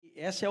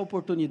Essa é a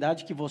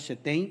oportunidade que você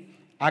tem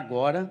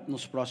agora,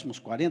 nos próximos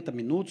 40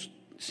 minutos,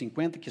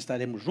 50 que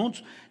estaremos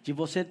juntos, de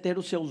você ter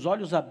os seus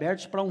olhos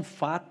abertos para um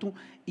fato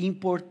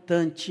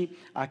importante,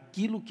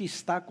 aquilo que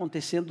está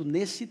acontecendo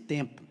nesse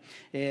tempo.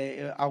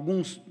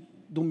 Alguns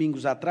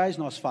domingos atrás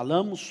nós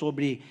falamos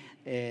sobre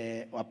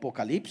o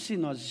Apocalipse,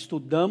 nós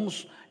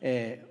estudamos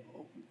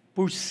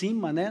por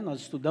cima, né?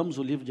 Nós estudamos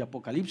o livro de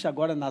Apocalipse,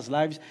 agora nas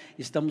lives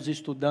estamos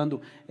estudando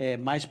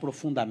mais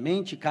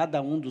profundamente cada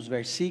um dos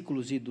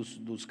versículos e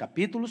dos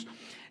capítulos,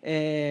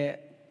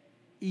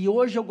 e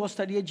hoje eu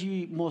gostaria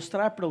de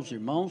mostrar para os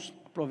irmãos,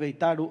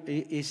 aproveitar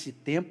esse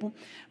tempo,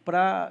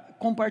 para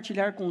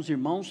compartilhar com os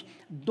irmãos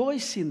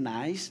 2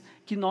 sinais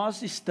que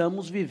nós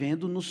estamos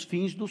vivendo nos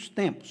fins dos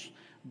tempos.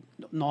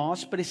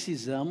 Nós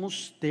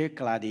precisamos ter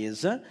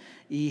clareza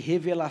e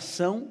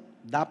revelação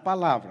da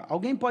palavra.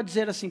 Alguém pode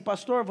dizer assim: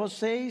 pastor,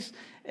 vocês,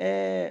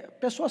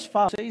 pessoas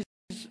falam, vocês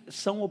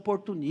são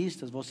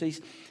oportunistas, vocês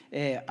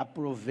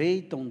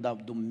aproveitam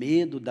do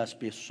medo das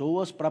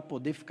pessoas para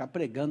poder ficar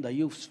pregando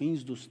aí os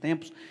fins dos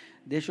tempos.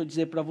 Deixa eu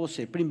dizer para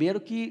você, primeiro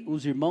que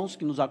os irmãos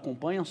que nos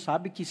acompanham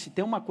sabem que se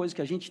tem uma coisa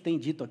que a gente tem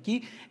dito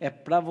aqui, é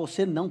para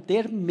você não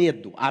ter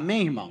medo,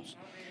 amém, irmãos?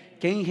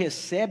 Quem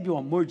recebe o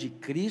amor de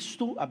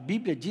Cristo, a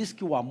Bíblia diz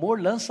que o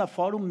amor lança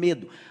fora o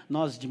medo.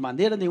 Nós de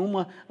maneira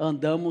nenhuma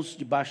andamos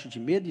debaixo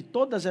de medo, e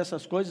todas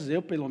essas coisas eu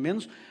pelo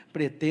menos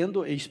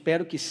pretendo, e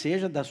espero que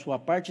seja da sua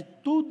parte,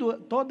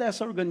 toda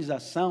essa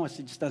organização,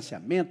 esse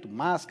distanciamento,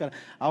 máscara,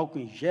 álcool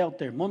em gel,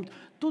 termômetro,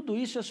 tudo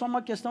isso é só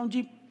uma questão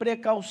de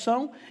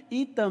precaução,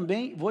 e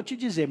também, vou te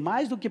dizer,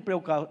 mais do que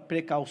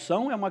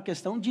precaução, é uma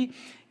questão de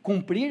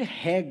cumprir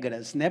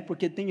regras, né?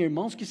 Porque tem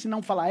irmãos que se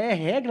não falar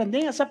regra,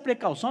 nem essa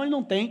precaução ele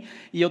não tem,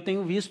 e eu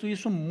tenho visto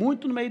isso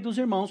muito no meio dos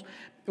irmãos,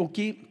 o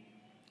que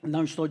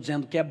não estou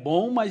dizendo que é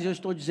bom, mas eu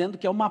estou dizendo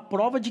que é uma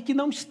prova de que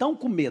não estão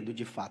com medo,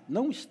 de fato,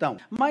 não estão.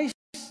 Mas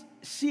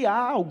se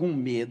há algum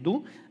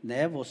medo,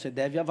 né, você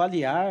deve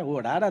avaliar,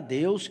 orar a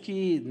Deus,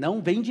 que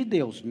não vem de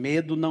Deus.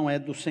 Medo não é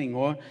do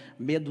Senhor,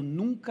 medo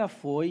nunca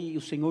foi, e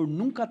o Senhor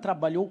nunca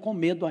trabalhou com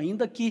medo,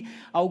 ainda que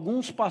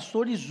alguns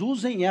pastores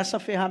usem essa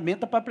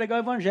ferramenta para pregar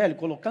o evangelho,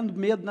 colocando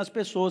medo nas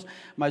pessoas,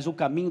 mas o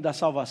caminho da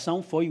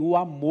salvação foi o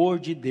amor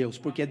de Deus,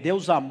 porque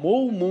Deus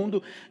amou o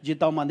mundo de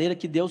tal maneira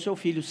que deu seu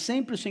Filho.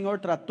 Sempre o Senhor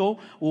tratou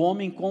o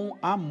homem com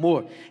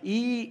amor,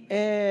 e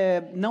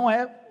não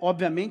é,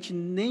 obviamente,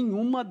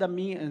 nenhuma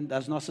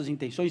das nossas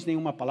intenções,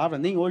 nenhuma palavra,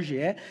 nem hoje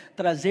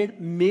trazer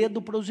medo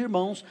para os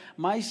irmãos,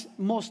 mas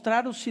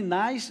mostrar os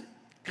sinais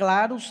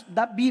claros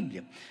da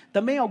Bíblia.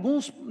 Também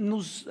alguns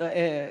nos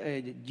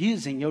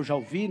dizem, eu já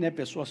ouvi, né,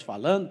 pessoas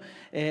falando,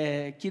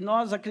 que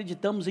nós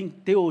acreditamos em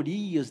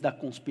teorias da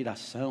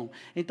conspiração.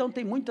 Então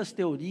tem muitas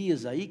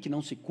teorias aí que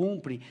não se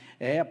cumprem,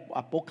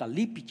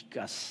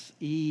 apocalípticas,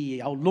 e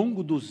ao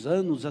longo dos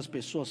anos as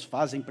pessoas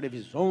fazem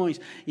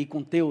previsões e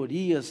com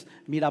teorias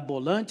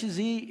mirabolantes,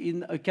 e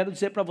eu quero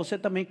dizer para você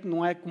também que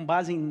não é com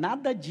base em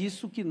nada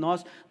disso que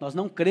nós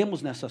não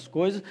cremos nessas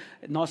coisas,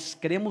 nós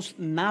cremos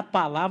na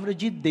palavra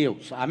de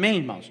Deus, amém,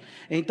 irmãos?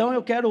 Então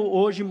eu quero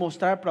hoje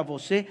mostrar para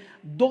você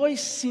 2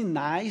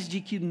 sinais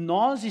de que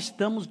nós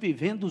estamos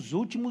vivendo os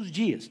últimos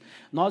dias.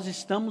 Nós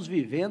estamos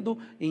vivendo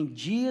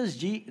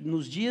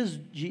nos dias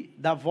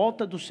da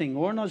volta do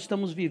Senhor, nós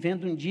estamos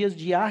vivendo em dias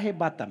de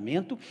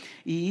arrebatamento,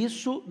 e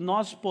isso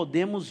nós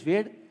podemos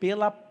ver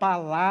pela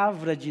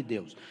palavra de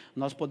Deus.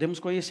 Nós podemos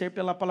conhecer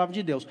pela palavra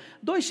de Deus.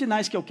 2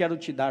 sinais que eu quero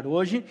te dar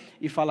hoje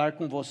e falar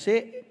com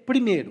você.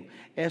 Primeiro,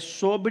 é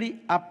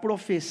sobre a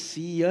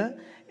profecia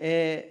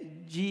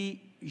de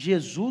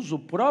Jesus, o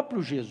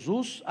próprio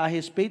Jesus, a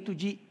respeito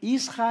de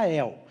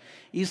Israel.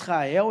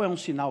 Israel é um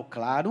sinal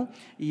claro,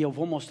 e eu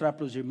vou mostrar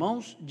para os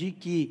irmãos, de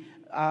que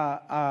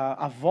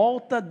a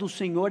volta do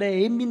Senhor é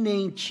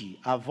eminente,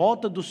 a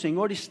volta do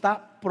Senhor está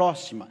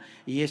próxima,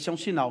 e esse é um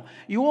sinal.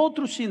 E o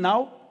outro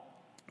sinal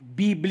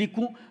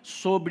bíblico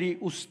sobre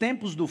os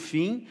tempos do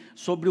fim,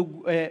 sobre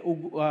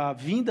a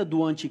vinda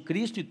do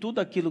anticristo e tudo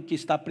aquilo que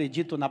está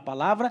predito na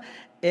palavra,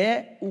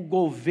 é o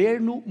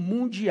governo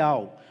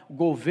mundial. O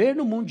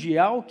governo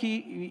mundial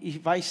que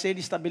vai ser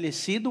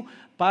estabelecido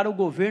para o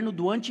governo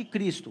do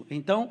anticristo.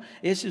 Então,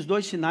 esses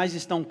 2 sinais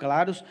estão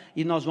claros,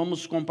 e nós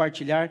vamos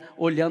compartilhar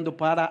olhando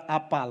para a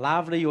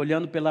palavra e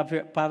olhando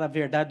para a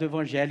verdade do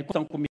evangelho.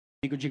 Estão comigo?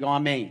 Digam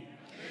amém.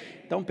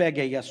 Então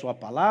pegue aí a sua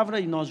palavra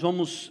e nós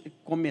vamos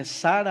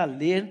começar a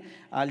ler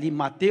ali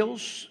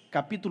Mateus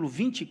capítulo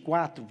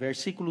 24,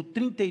 versículo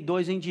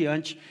 32 em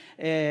diante,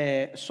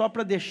 só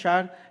para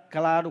deixar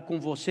claro com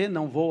você,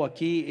 não vou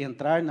aqui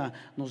entrar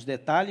nos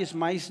detalhes,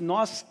 mas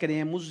nós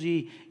cremos,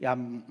 e a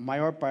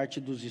maior parte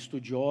dos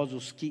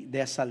estudiosos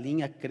dessa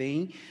linha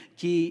creem,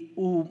 que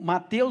o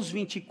Mateus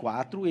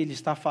 24, ele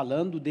está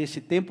falando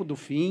desse tempo do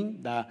fim,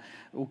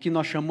 o que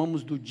nós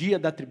chamamos do dia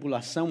da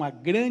tribulação, a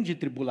grande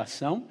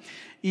tribulação,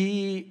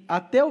 e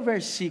até o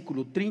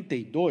versículo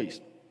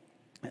 32,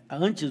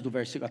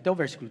 até o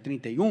versículo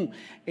 31,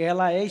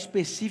 ela é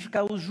específica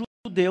aos judeus.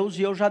 Deus,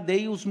 e eu já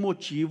dei os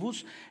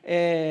motivos,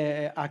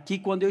 aqui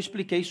quando eu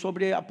expliquei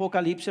sobre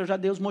Apocalipse, eu já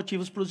dei os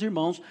motivos para os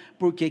irmãos,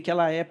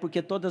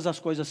 porque todas as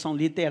coisas são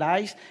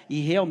literais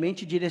e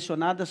realmente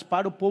direcionadas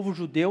para o povo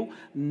judeu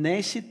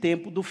nesse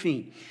tempo do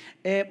fim.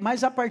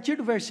 Mas a partir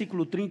do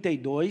versículo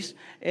 32,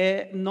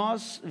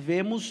 nós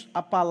vemos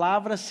a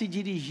palavra se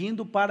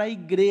dirigindo para a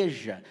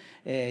igreja,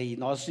 e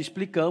nós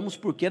explicamos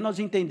porque nós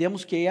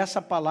entendemos que essa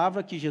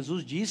palavra que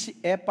Jesus disse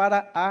é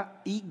para a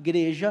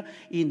igreja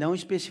e não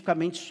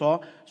especificamente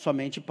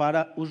somente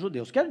para os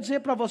judeus. Quero dizer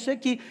para você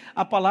que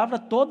a palavra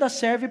toda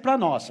serve para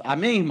nós,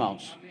 amém,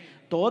 irmãos? Amém.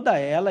 Toda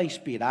ela é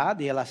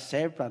inspirada e ela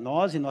serve para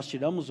nós, e nós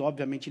tiramos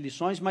obviamente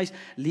lições, mas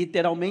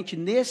literalmente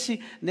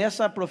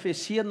nessa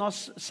profecia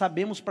nós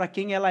sabemos para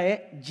quem ela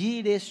é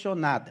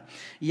direcionada.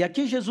 E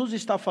aqui Jesus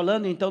está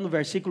falando então no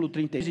versículo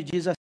 36 e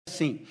diz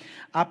assim: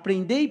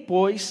 aprendei,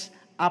 pois,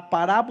 a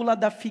parábola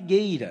da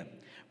figueira,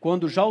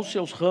 quando já os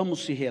seus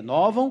ramos se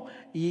renovam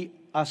e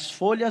as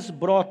folhas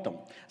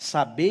brotam,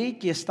 sabei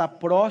que está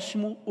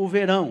próximo o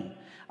verão.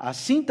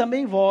 Assim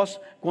também vós,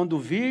 quando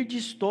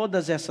virdes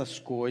todas essas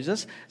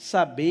coisas,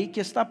 sabei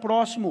que está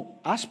próximo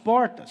às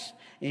portas.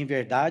 Em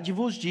verdade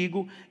vos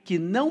digo que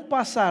não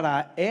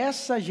passará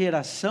essa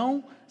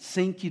geração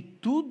sem que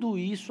tudo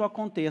isso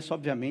aconteça.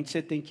 Obviamente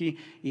você tem que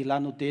ir lá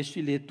no texto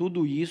e ler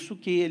tudo isso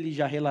que ele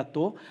já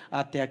relatou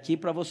até aqui,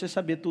 para você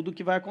saber tudo o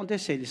que vai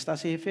acontecer. Ele está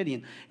se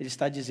referindo, ele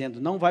está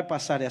dizendo, não vai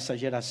passar essa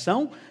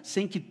geração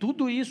sem que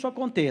tudo isso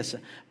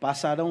aconteça.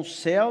 Passarão os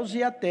céus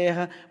e a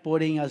terra,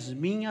 porém as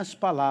minhas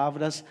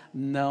palavras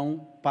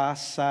não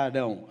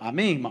passarão.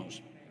 Amém,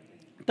 irmãos?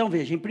 Então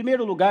veja, em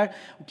primeiro lugar,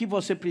 o que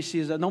você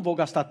precisa, não vou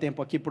gastar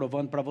tempo aqui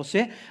provando para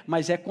você,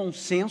 mas é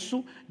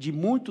consenso de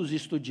muitos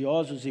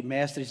estudiosos e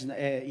mestres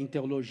em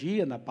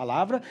teologia, na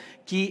palavra,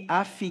 que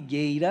a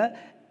figueira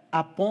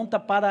aponta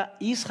para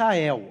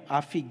Israel.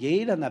 A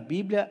figueira na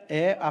Bíblia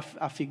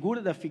a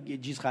figura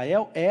de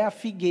Israel é a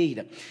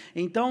figueira.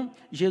 Então,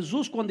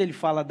 Jesus, quando ele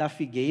fala da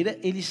figueira,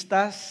 ele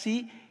está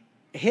se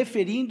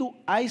referindo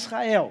a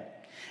Israel.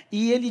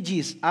 E ele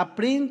diz,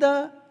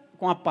 aprenda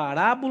com a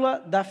parábola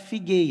da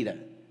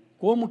figueira.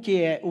 Como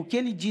que é? O que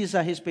ele diz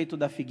a respeito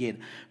da figueira?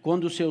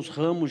 Quando os seus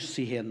ramos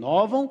se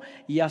renovam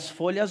e as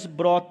folhas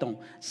brotam,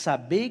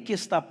 sabei que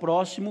está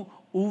próximo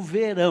o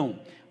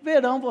verão.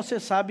 Verão, você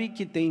sabe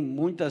que tem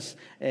muitas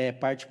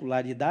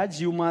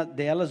particularidades, e uma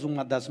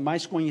das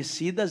mais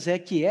conhecidas é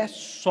que é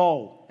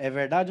sol. É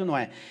verdade ou não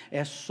é?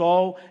 É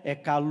sol, é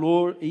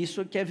calor,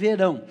 isso que é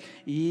verão.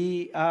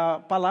 E a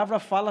palavra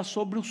fala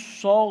sobre o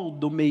sol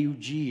do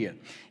meio-dia.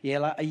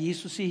 E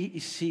isso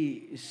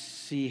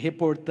se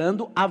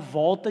reportando à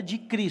volta de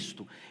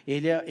Cristo.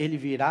 Ele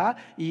virá,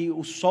 e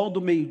o sol do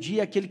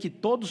meio-dia é aquele que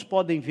todos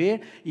podem ver,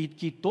 e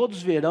que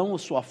todos verão a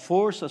sua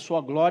força, a sua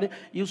glória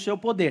e o seu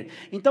poder.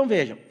 Então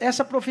vejam,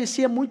 essa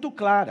profecia é muito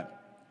clara.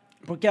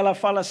 Porque ela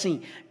fala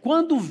assim,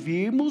 quando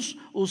virmos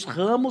os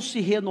ramos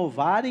se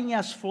renovarem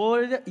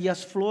e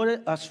as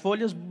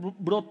folhas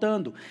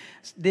brotando,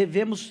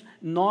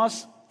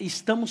 nós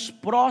estamos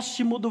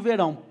próximo do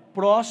verão,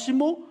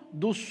 próximo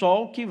do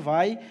sol que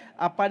vai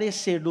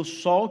aparecer, do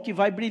sol que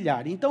vai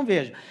brilhar. Então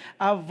veja,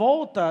 a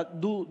volta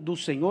do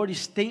Senhor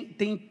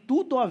tem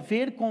tudo a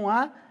ver com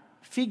a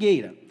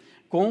figueira,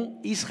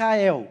 com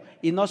Israel,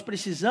 e nós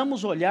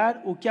precisamos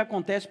olhar o que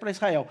acontece para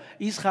Israel.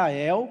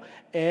 Israel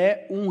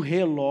é um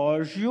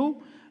relógio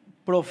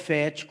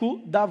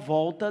profético da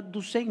volta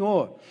do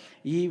Senhor,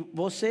 e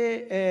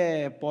você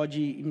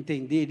pode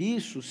entender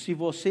isso se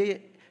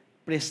você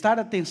prestar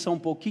atenção um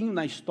pouquinho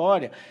na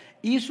história.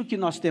 Isso que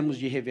nós temos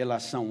de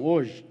revelação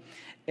hoje,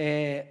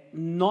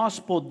 nós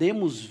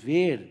podemos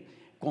ver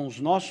com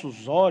os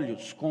nossos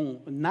olhos,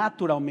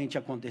 naturalmente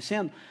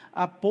acontecendo,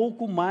 há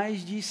pouco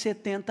mais de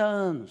 70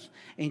 anos.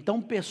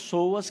 Então,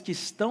 pessoas que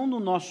estão no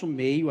nosso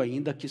meio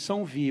ainda, que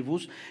são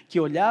vivos, que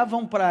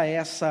olhavam para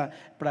essa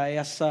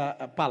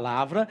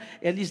palavra,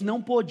 eles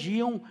não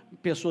podiam,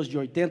 pessoas de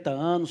 80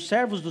 anos,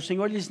 servos do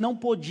Senhor, eles não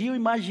podiam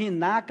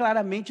imaginar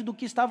claramente do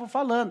que estavam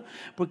falando,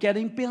 porque era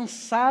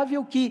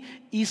impensável que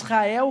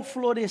Israel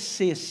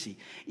florescesse.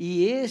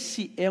 E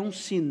esse é um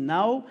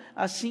sinal,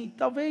 assim,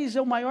 talvez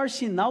é o maior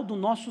sinal do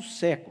nosso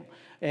século.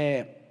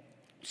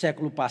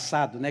 Século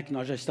passado, que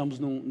nós já estamos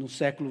no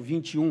século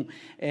 21,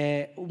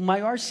 o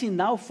maior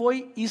sinal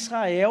foi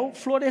Israel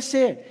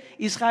florescer,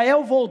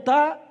 Israel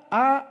voltar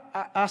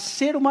a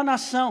ser uma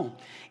nação.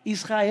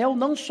 Israel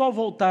não só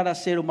voltar a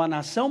ser uma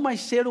nação,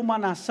 mas ser uma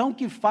nação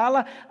que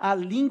fala a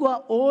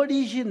língua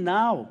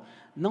original.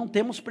 Não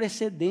temos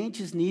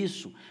precedentes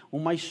nisso.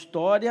 Uma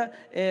história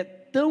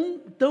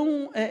tão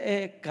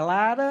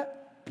clara,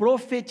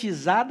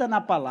 profetizada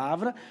na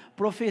palavra,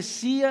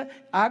 profecia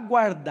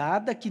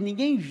aguardada, que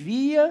ninguém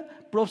via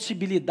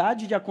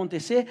possibilidade de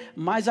acontecer,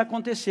 mas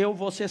aconteceu.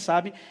 Você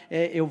sabe,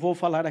 eu vou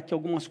falar aqui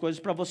algumas coisas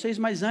para vocês,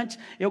 mas antes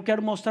eu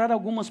quero mostrar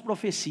algumas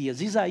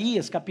profecias.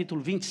 Isaías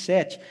capítulo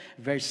 27,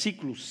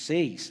 versículo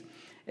 6,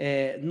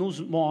 nos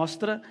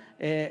mostra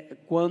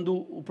quando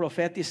o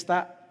profeta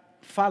está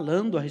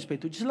falando a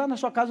respeito disso. Lá na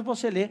sua casa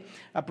você lê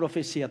a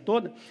profecia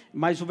toda,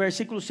 mas o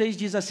versículo 6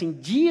 diz assim: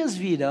 dias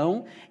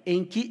virão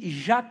em que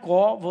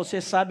Jacó,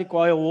 você sabe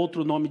qual é o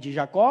outro nome de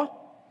Jacó?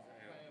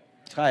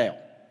 Israel.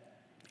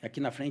 Aqui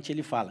na frente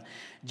ele fala: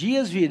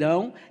 dias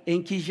virão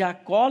em que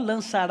Jacó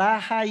lançará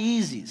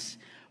raízes,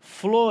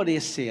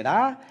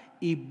 florescerá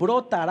e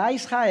brotará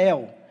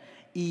Israel,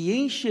 e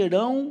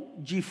encherão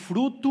de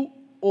fruto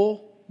o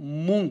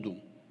mundo.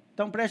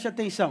 Então preste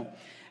atenção,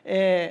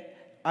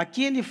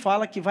 aqui ele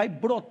fala que vai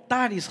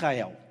brotar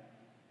Israel.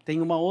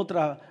 Tem uma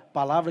outra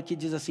palavra que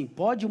diz assim: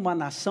 pode uma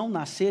nação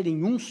nascer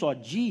em um só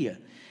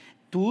dia?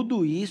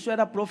 Tudo isso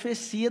era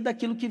profecia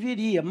daquilo que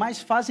viria,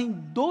 mas faziam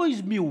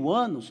 2000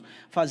 anos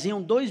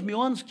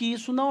que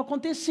isso não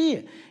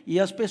acontecia, e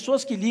as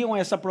pessoas que liam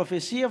essa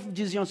profecia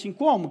diziam assim: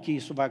 como que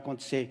isso vai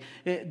acontecer?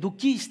 Do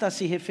que está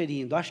se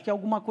referindo? Acho que é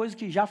alguma coisa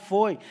que já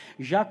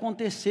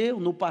aconteceu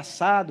no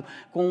passado,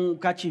 com o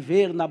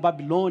cativeiro na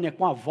Babilônia,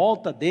 com a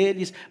volta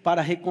deles para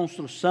a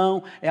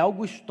reconstrução, é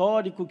algo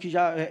histórico que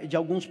já, de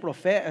alguns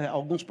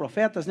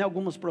profetas, né,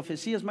 algumas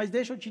profecias, mas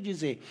deixa eu te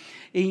dizer,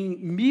 em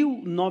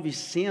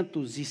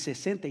 1967,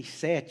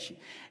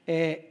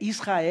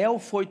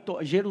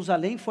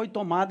 Jerusalém foi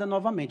tomada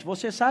novamente.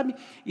 Você sabe,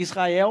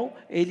 Israel,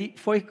 ele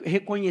foi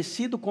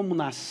reconhecido como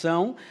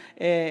nação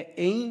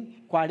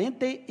em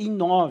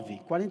 49,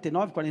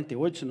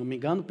 48, se não me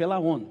engano, pela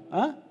ONU.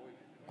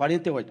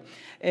 48.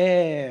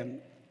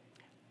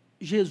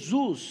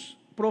 Jesus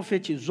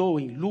profetizou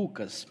em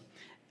Lucas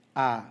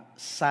a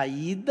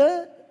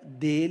saída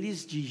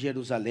deles de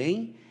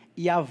Jerusalém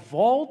e a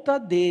volta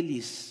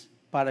deles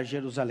para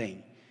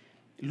Jerusalém.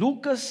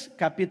 Lucas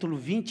capítulo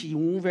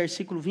 21,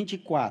 versículo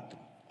 24.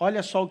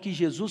 Olha só o que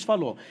Jesus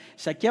falou.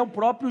 Isso aqui é o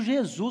próprio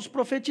Jesus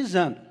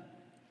profetizando.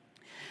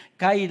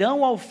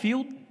 Cairão ao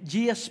fio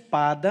de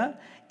espada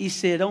e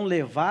serão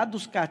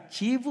levados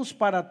cativos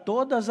para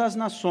todas as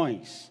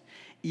nações,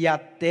 e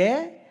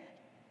até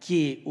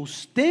que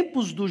os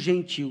tempos dos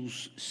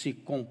gentios se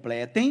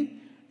completem,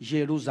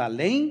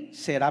 Jerusalém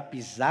será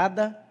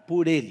pisada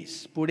por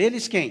eles. Por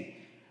eles quem?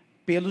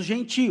 Pelos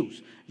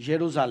gentios.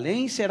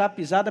 Jerusalém será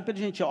pisada pelos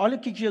gentios. Olha o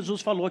que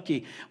Jesus falou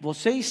aqui: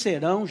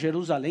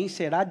 Jerusalém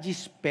será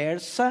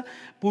dispersa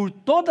por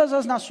todas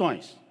as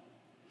nações.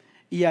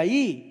 E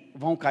aí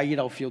vão cair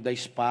ao fio da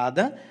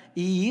espada,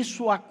 e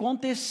isso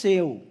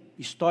aconteceu.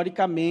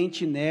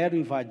 Historicamente, Nero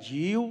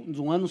invadiu,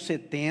 no ano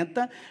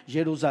 70,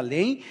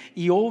 Jerusalém,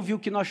 e houve o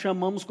que nós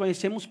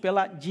conhecemos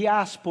pela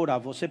diáspora.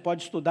 Você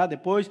pode estudar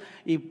depois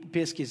e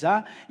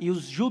pesquisar, e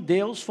os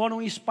judeus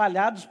foram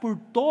espalhados por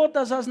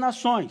todas as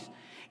nações.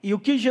 E o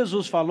que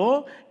Jesus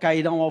falou?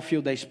 Cairão ao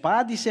fio da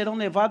espada e serão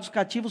levados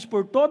cativos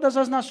por todas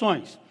as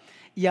nações.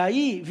 E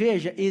aí,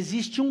 veja,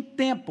 existe um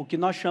tempo que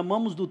nós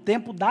chamamos do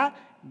tempo da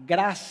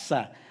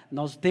graça,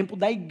 o tempo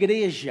da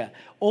igreja,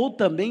 ou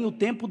também o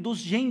tempo dos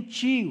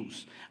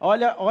gentios.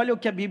 Olha o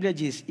que a Bíblia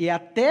diz: e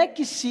até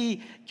que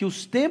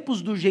os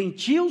tempos dos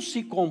gentios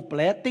se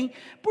completem.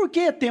 Por que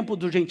é tempo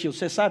dos gentios?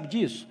 Você sabe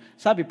disso?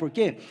 Sabe por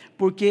quê?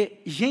 Porque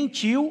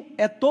gentil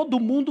é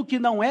todo mundo que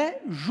não é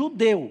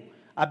judeu.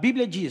 A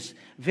Bíblia diz: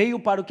 veio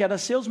para o que era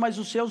seus, mas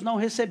os seus não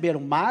receberam.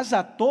 Mas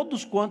a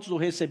todos quantos o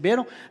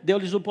receberam,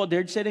 deu-lhes o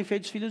poder de serem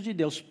feitos filhos de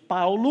Deus.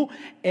 Paulo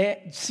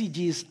se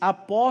diz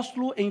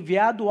apóstolo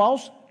enviado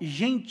aos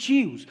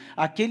gentios,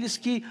 aqueles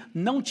que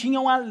não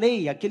tinham a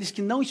lei, aqueles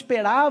que não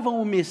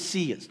esperavam o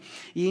Messias.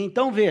 E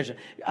então veja,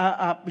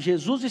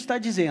 Jesus está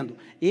dizendo: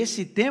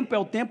 esse tempo é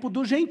o tempo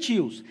dos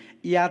gentios,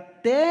 e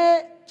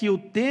até que o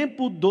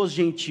tempo dos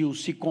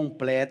gentios se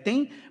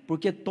completem,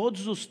 porque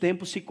todos os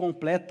tempos se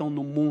completam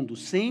no mundo,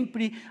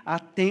 sempre há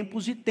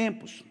tempos e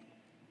tempos.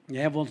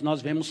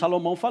 Nós vemos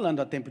Salomão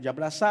falando: há tempo de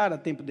abraçar, há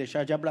tempo de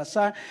deixar de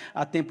abraçar,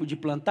 há tempo de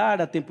plantar,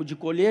 há tempo de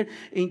colher.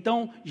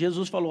 Então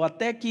Jesus falou: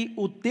 até que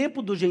o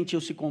tempo dos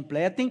gentios se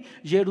completem,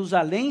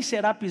 Jerusalém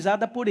será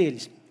pisada por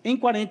eles. Em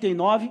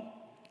 49,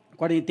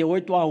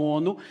 48, a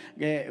ONU,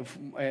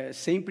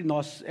 sempre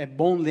é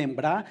bom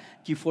lembrar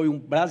que foi um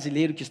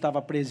brasileiro que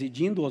estava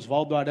presidindo,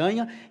 Oswaldo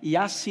Aranha, e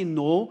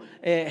assinou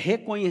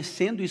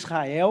reconhecendo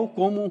Israel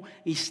como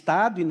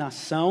Estado e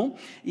nação,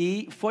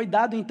 e foi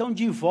dado então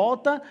de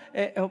volta,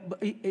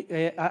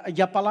 e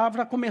a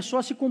palavra começou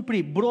a se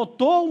cumprir.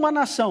 Brotou uma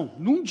nação,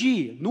 num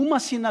dia, numa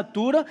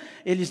assinatura,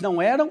 eles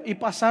não eram e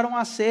passaram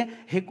a ser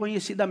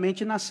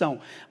reconhecidamente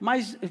nação.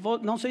 Mas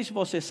não sei se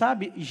você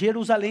sabe,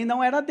 Jerusalém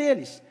não era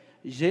deles.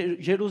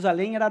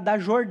 Jerusalém era da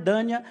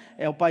Jordânia,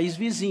 é o país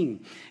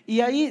vizinho.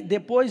 E aí,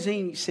 depois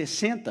em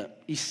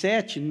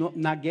 67,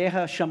 na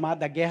guerra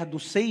chamada Guerra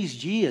dos 6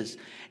 Dias,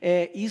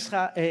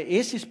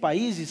 esses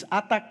países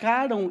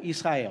atacaram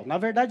Israel. Na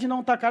verdade, não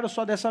atacaram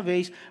só dessa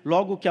vez.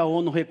 Logo que a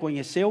ONU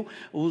reconheceu,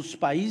 os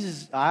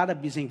países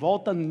árabes em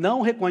volta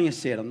não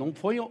reconheceram, não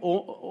foi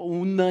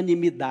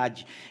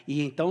unanimidade.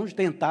 E então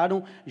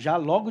tentaram já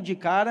logo de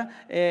cara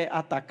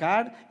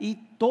atacar, e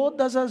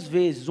todas as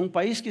vezes, um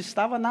país que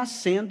estava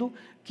nascendo,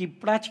 que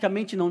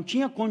praticamente não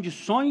tinha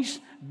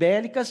condições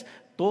bélicas,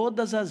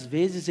 todas as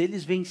vezes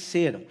eles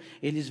venceram.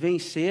 Eles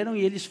venceram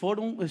e eles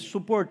foram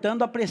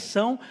suportando a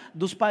pressão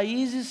dos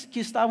países que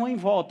estavam em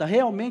volta.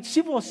 Realmente,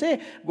 se você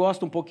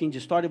gosta um pouquinho de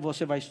história,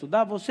 você vai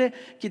estudar, você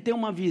que tem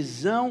uma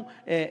visão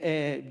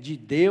de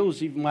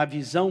Deus e uma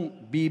visão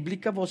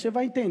bíblica, você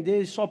vai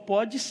entender, só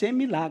pode ser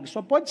milagre,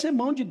 só pode ser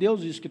mão de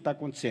Deus isso que está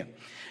acontecendo.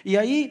 E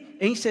aí,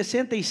 em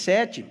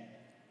 67,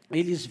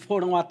 eles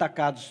foram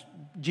atacados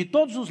de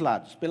todos os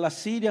lados, pela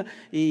Síria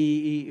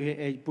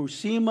e por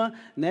cima,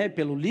 né,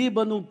 pelo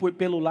Líbano,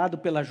 pelo lado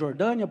pela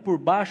Jordânia, por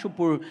baixo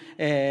por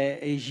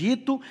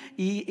Egito,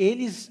 e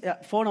eles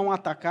foram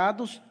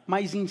atacados,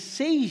 mas em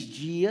 6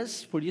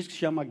 dias, por isso que se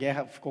chama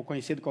guerra, ficou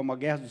conhecido como a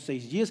Guerra dos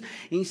 6 Dias,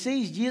 em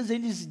 6 dias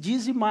eles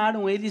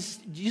dizimaram,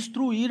 eles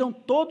destruíram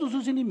todos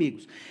os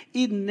inimigos,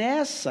 e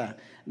nessa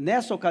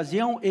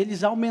ocasião,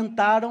 eles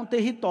aumentaram o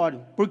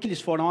território, porque eles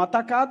foram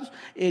atacados,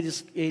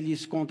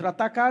 eles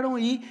contra-atacaram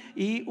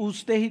e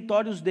os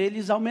territórios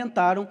deles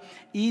aumentaram,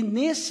 e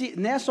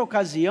nessa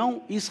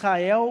ocasião,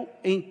 Israel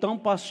então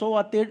passou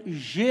a ter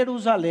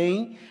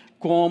Jerusalém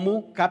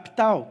como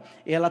capital.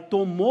 Ela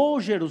tomou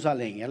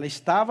Jerusalém, ela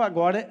estava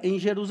agora em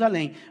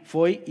Jerusalém,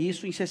 foi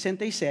isso em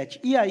 67,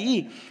 e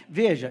aí,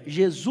 veja,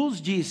 Jesus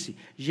disse,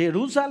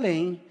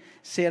 Jerusalém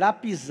será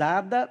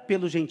pisada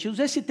pelos gentios.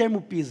 Esse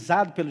termo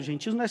pisado pelos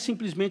gentios não é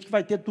simplesmente que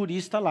vai ter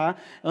turista lá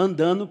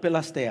andando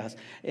pelas terras.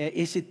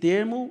 Esse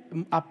termo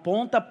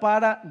aponta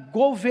para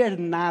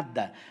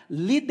governada,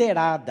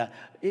 liderada,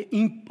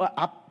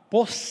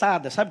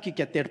 possada. Sabe o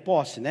que é ter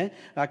posse, né?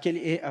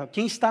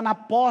 Quem está na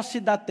posse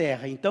da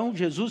terra. Então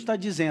Jesus está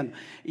dizendo,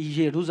 e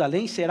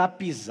Jerusalém será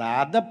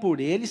pisada por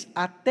eles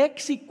até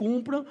que se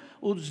cumpram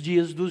os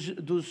dias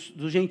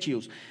dos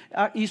gentios.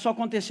 Isso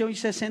aconteceu em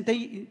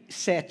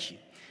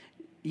 67.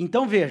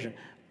 Então veja,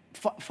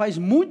 faz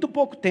muito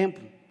pouco tempo,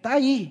 está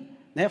aí,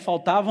 né?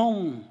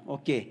 Faltavam,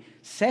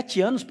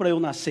 7 anos para eu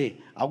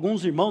nascer.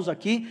 Alguns irmãos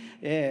aqui,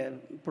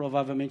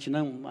 provavelmente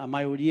não, a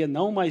maioria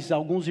não, mas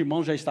alguns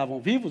irmãos já estavam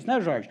vivos, né,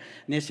 Jorge?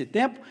 Nesse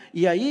tempo,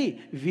 e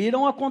aí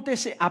viram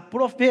acontecer,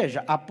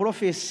 veja, a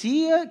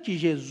profecia que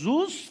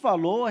Jesus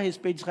falou a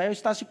respeito de Israel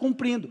está se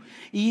cumprindo.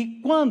 E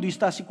quando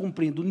está se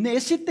cumprindo?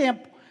 Nesse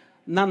tempo,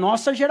 na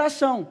nossa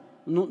geração.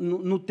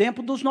 No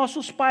tempo dos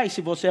nossos pais,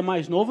 se você é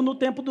mais novo, no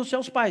tempo dos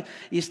seus pais,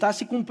 está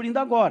se cumprindo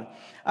agora.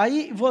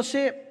 Aí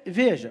você,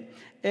 veja,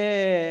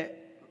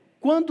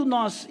 quando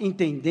nós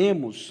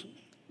entendemos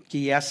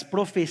que as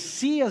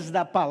profecias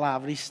da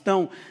palavra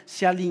estão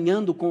se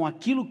alinhando com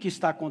aquilo que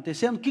está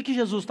acontecendo, o que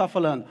Jesus está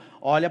falando?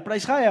 Olha para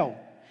Israel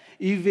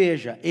e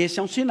veja, esse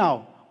é um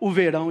sinal, o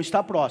verão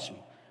está próximo,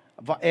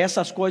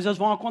 essas coisas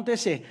vão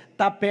acontecer,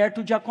 está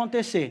perto de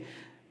acontecer.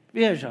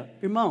 Veja,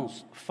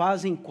 irmãos,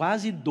 fazem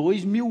quase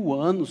 2000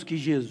 anos que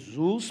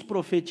Jesus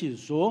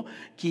profetizou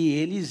que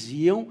eles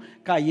iam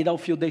cair ao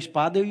fio da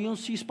espada e iam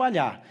se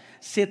espalhar.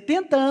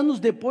 70 anos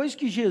depois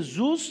que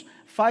Jesus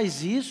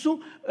faz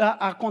isso,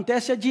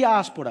 acontece a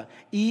diáspora.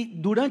 E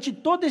durante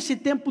todo esse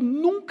tempo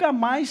nunca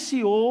mais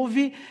se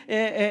houve,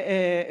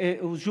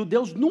 os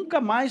judeus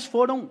nunca mais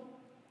foram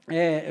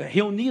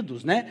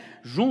reunidos, né,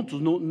 juntos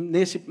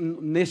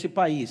nesse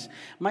país.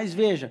 Mas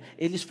veja,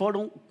 eles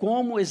foram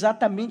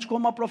exatamente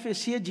como a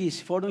profecia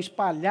disse, foram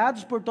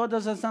espalhados por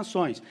todas as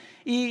nações.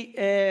 E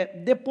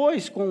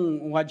depois,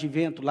 com o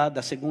advento lá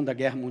da Segunda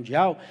Guerra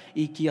Mundial,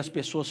 e que as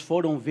pessoas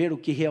foram ver o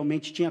que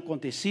realmente tinha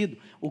acontecido,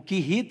 o que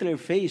Hitler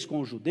fez com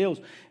os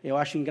judeus, eu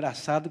acho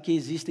engraçado que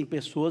existem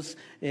pessoas,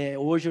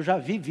 hoje eu já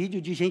vi vídeo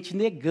de gente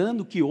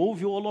negando que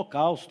houve o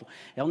Holocausto.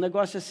 É um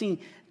negócio assim,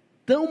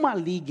 tão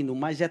maligno,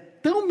 mas é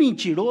tão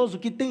mentiroso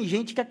que tem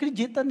gente que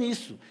acredita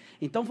nisso.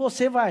 Então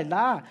você vai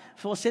lá,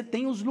 você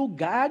tem os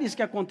lugares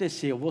que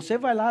aconteceu, você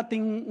vai lá,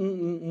 tem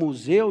um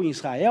museu em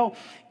Israel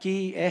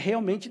que é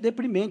realmente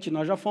deprimente,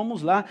 nós já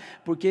fomos lá,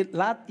 porque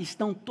lá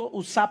estão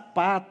os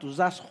sapatos,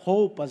 as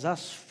roupas,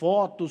 as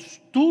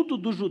fotos, tudo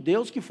dos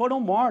judeus que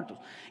foram mortos,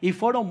 e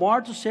foram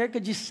mortos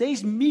cerca de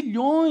 6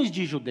 milhões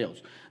de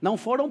judeus, não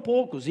foram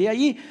poucos. E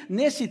aí,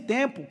 nesse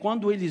tempo,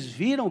 quando eles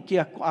viram que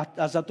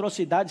as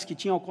atrocidades que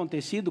tinham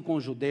acontecido com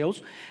os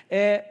judeus,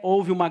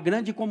 houve uma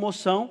grande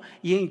comoção,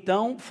 e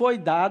então foi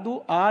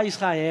dado a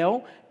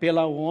Israel,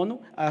 pela ONU,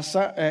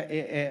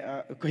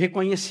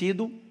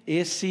 reconhecido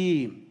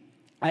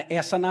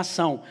essa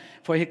nação,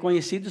 foi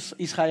reconhecido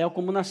Israel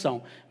como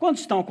nação.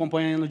 Quantos estão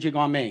acompanhando,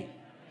 digam amém.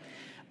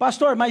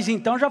 Pastor, mas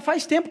então já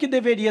faz tempo que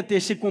deveria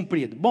ter se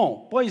cumprido.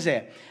 Bom, pois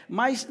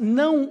mas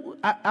não,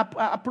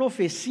 a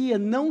profecia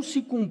não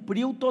se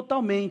cumpriu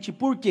totalmente.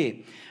 Por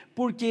quê?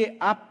 Porque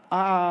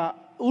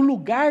o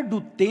lugar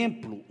do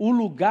templo, o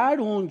lugar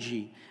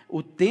onde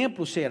o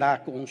templo será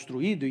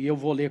construído, e eu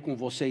vou ler com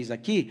vocês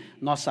aqui,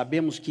 nós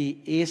sabemos que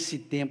esse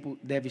templo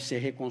deve ser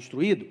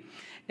reconstruído.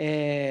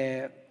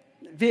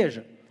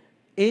 Veja,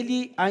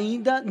 ele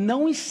ainda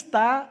não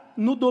está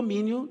no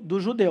domínio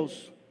dos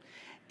judeus.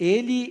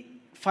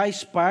 Ele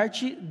faz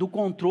parte do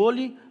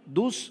controle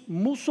dos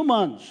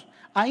muçulmanos.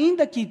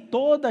 Ainda que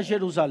toda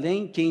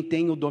Jerusalém, quem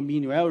tem o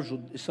domínio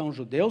são os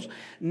judeus,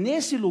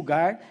 nesse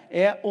lugar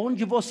é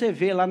onde você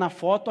vê lá na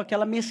foto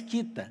aquela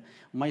mesquita.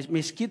 Uma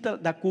mesquita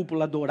da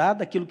cúpula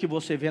dourada, aquilo que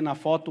você vê na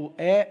foto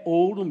é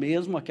ouro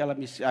mesmo, aquela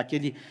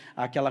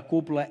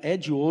cúpula é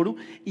de ouro.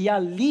 E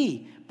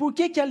ali, por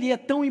que ali é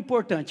tão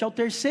importante? É o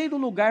terceiro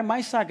lugar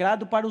mais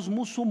sagrado para os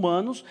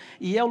muçulmanos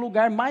e é o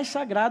lugar mais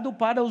sagrado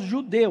para os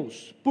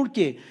judeus. Por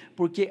quê?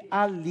 Porque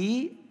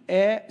ali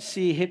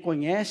se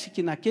reconhece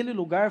que naquele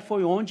lugar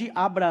foi onde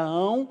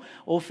Abraão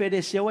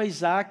ofereceu a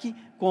Isaque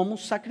como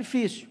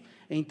sacrifício.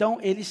 Então,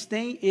 eles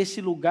têm esse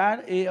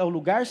lugar, é o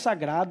lugar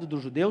sagrado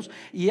dos judeus,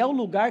 e é o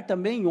lugar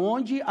também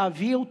onde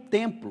havia o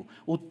templo.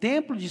 O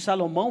templo de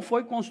Salomão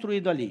foi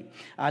construído ali.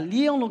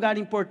 Ali é um lugar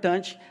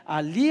importante,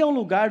 ali é um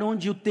lugar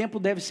onde o templo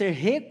deve ser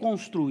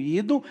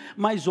reconstruído,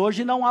 mas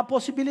hoje não há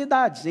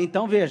possibilidades.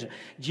 Então, veja,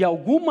 de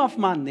alguma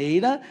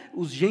maneira,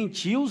 os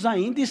gentios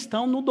ainda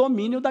estão no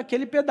domínio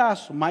daquele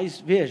pedaço. Mas,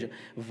 veja,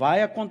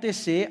 vai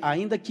acontecer,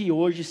 ainda que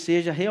hoje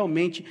seja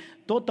realmente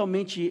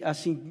totalmente,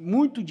 assim,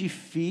 muito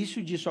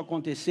difícil disso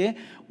acontecer,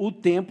 o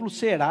templo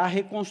será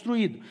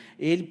reconstruído.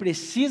 Ele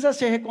precisa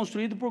ser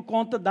reconstruído por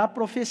conta da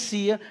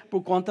profecia,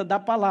 por conta da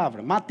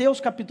palavra. Mateus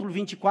capítulo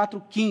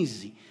 24,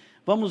 15.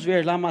 Vamos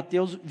ver lá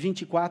Mateus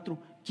 24,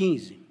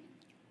 15.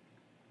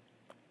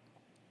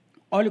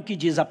 Olha o que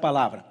diz a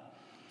palavra.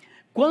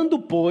 Quando,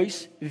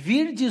 pois,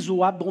 virdes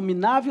o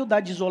abominável da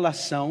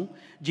desolação,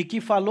 de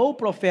que falou o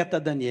profeta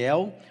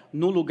Daniel,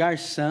 no lugar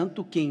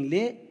santo, quem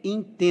lê,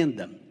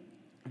 entenda.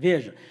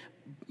 Veja,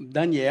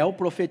 Daniel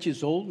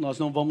profetizou, nós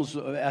não vamos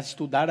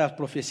estudar a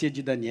profecia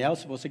de Daniel,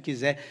 se você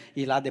quiser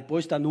ir lá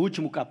depois, está no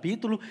último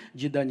capítulo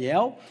de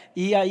Daniel,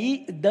 e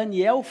aí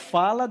Daniel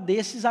fala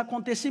desses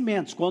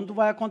acontecimentos, quando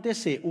vai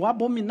acontecer. O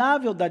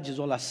abominável da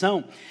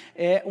desolação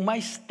é uma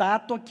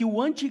estátua que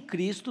o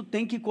anticristo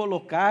tem que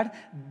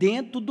colocar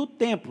dentro do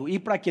templo, e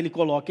para que ele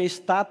coloque a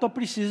estátua,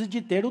 precisa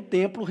de ter o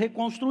templo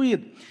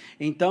reconstruído.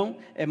 Então,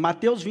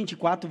 Mateus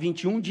 24,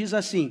 21 diz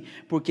assim,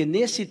 porque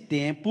nesse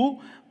tempo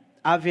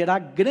haverá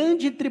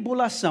grande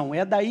tribulação.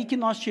 É daí que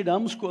nós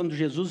tiramos, quando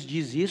Jesus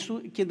diz isso,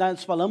 que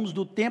nós falamos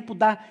do tempo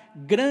da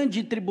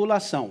grande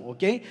tribulação,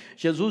 ok?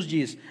 Jesus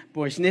diz,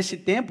 pois nesse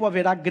tempo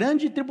haverá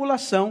grande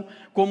tribulação,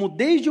 como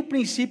desde o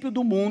princípio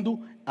do mundo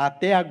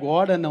até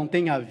agora não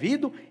tem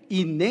havido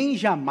e nem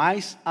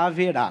jamais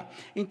haverá.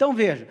 Então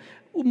veja,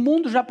 o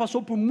mundo já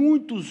passou por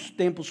muitos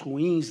tempos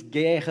ruins,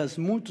 guerras,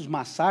 muitos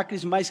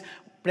massacres, mas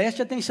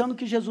preste atenção no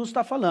que Jesus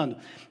está falando.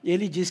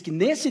 Ele diz que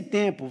nesse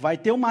tempo vai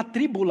ter uma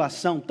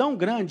tribulação tão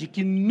grande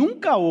que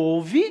nunca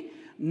houve,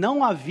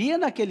 não havia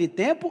naquele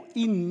tempo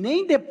e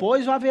nem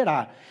depois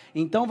haverá.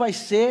 Então vai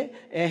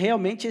ser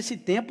realmente esse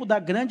tempo da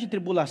grande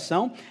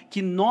tribulação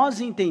que nós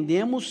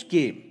entendemos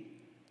que,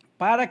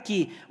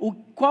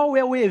 qual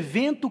é o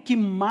evento que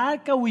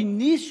marca o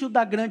início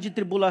da grande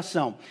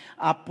tribulação?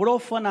 A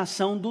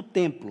profanação do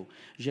templo.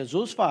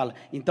 Jesus fala,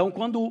 então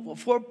quando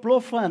for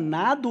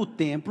profanado o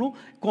templo,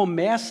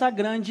 começa a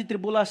grande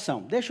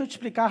tribulação. Deixa eu te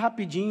explicar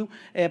rapidinho,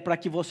 para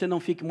que você não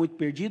fique muito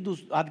perdido.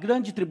 A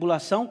grande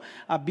tribulação,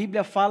 a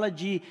Bíblia fala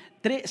de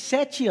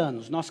 7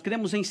 anos. Nós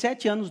cremos em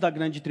 7 anos da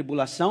grande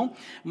tribulação,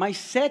 mas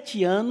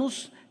 7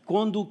 anos,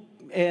 quando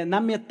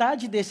na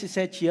metade desses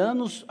 7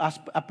 anos,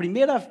 a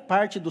primeira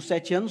parte dos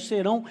 7 anos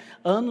serão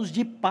anos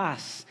de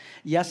paz,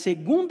 e a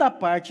segunda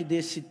parte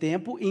desse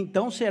tempo,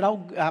 então será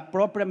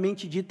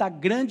propriamente dita a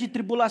grande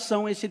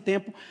tribulação. Esse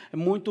tempo é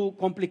muito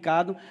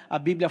complicado, a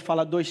Bíblia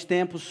fala 2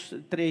 tempos,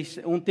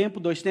 1 tempo,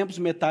 2 tempos,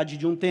 metade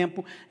de um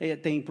tempo,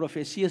 tem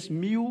profecias,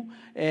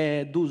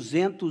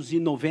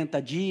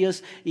 1290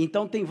 dias,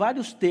 então tem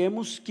vários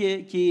termos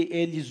que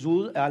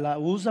ela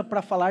usa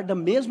para falar da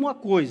mesma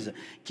coisa,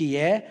 que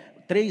é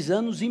 3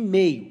 anos e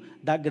meio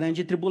da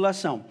grande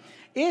tribulação.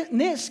 E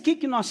nesse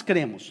que nós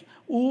cremos?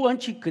 O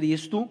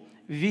anticristo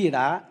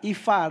virá e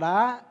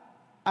fará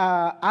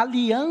a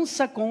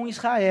aliança com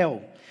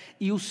Israel.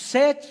 E os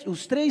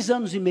 3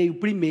 anos e meio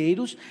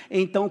primeiros,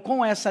 então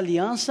com essa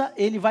aliança,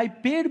 ele vai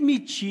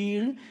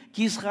permitir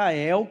que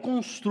Israel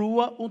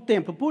construa o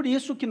templo. Por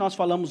isso que nós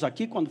falamos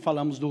aqui, quando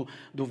falamos do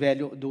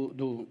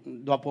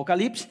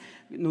Apocalipse,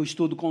 no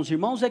estudo com os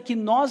irmãos, é que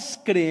nós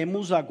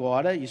cremos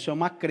agora, isso é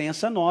uma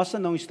crença nossa,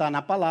 não está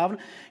na palavra,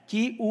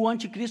 que o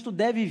anticristo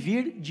deve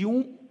vir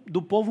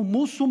do povo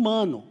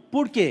muçulmano.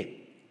 Por quê?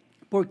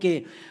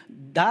 Porque,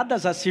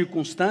 dadas as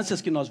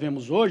circunstâncias que nós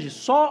vemos hoje,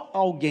 só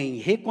alguém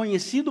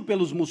reconhecido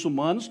pelos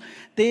muçulmanos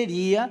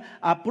teria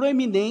a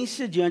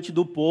proeminência diante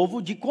do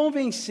povo de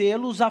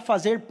convencê-los a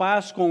fazer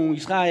paz com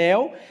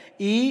Israel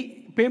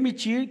e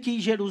permitir que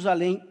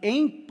Jerusalém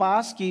em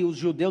paz, que os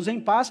judeus em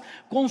paz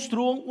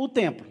construam o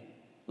templo.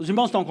 Os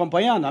irmãos estão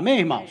acompanhando? Amém,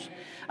 irmãos?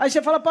 Aí você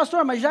fala,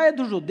 pastor, mas já é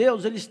dos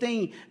judeus,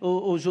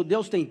 os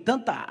judeus têm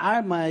tanta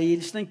arma, e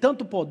eles têm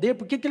tanto poder,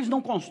 por que eles não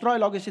constroem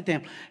logo esse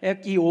templo? É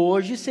que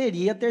hoje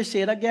seria a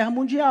Terceira Guerra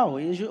Mundial,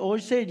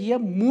 hoje seria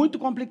muito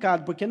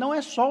complicado, porque não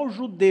é só o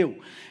judeu,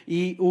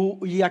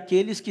 e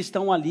aqueles que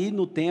estão ali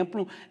no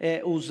templo,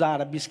 os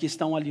árabes que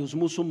estão ali, os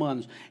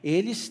muçulmanos,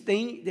 eles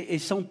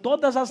são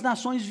todas as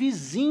nações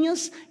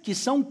vizinhas que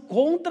são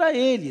contra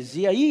eles,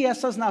 e aí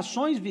essas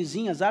nações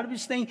vizinhas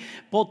árabes têm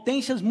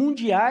potências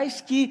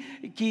mundiais que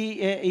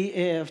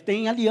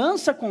têm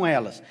aliança com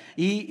elas,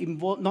 e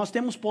nós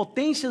temos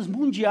potências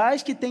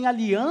mundiais que têm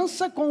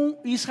aliança com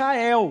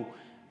Israel.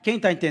 Quem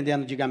está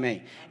entendendo, diga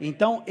amém.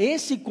 Então,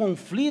 esse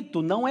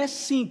conflito não é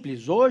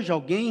simples. Hoje,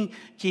 alguém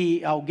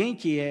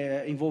que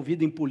é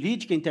envolvido em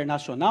política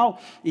internacional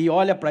e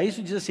olha para isso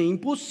e diz assim,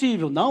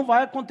 impossível, não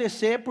vai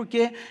acontecer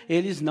porque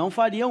eles não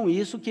fariam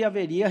isso, que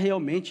haveria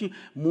realmente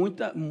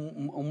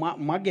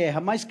uma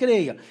guerra. Mas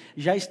creia,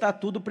 já está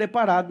tudo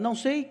preparado. Não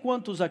sei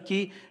quantos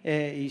aqui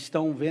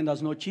estão vendo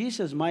as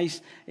notícias,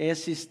 mas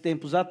esses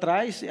tempos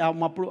atrás há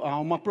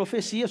uma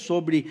profecia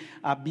sobre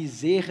a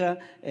bezerra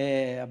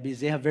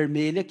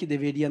vermelha que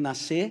deveria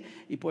nascer,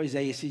 e pois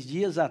esses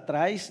dias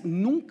atrás,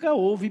 nunca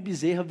houve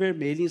bezerra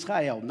vermelha em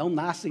Israel, não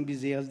nascem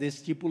bezerras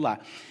desse tipo lá,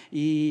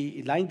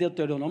 e lá em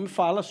Deuteronômio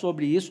fala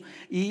sobre isso,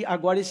 e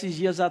agora esses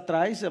dias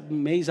atrás, um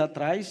mês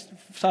atrás,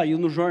 saiu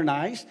nos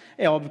jornais,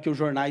 é óbvio que os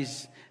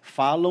jornais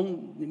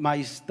falam,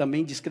 mas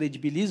também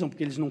descredibilizam,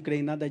 porque eles não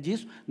creem em nada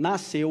disso,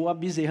 nasceu a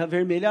bezerra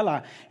vermelha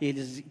lá,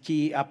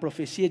 que a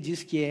profecia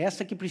diz que é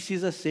essa que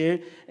precisa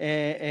ser,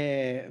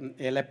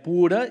 ela é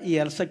pura, e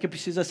essa que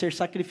precisa ser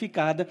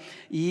sacrificada,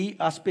 e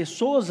as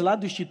pessoas lá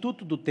do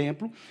Instituto do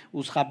Templo,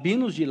 os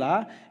rabinos de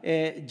lá,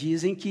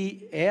 dizem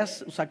que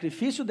o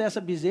sacrifício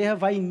dessa bezerra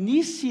vai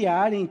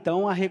iniciar,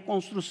 então, a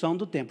reconstrução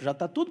do templo, já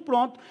está tudo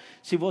pronto,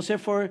 se você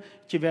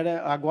tiver,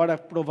 agora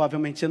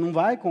provavelmente você não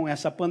vai com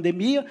essa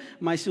pandemia,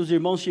 mas se os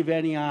irmãos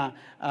tiverem a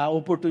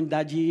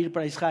oportunidade de ir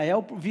para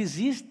Israel,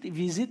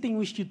 visitem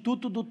o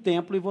Instituto do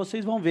Templo e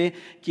vocês vão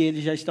ver que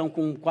eles já estão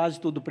com quase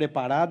tudo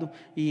preparado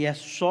e é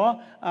só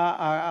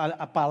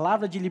a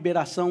palavra de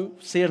liberação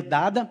ser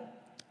dada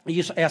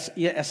e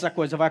essa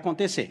coisa vai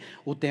acontecer.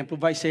 O templo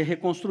vai ser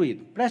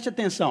reconstruído. Preste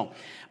atenção.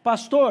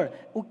 Pastor,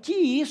 o que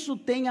isso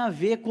tem a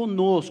ver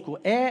conosco?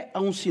 É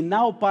um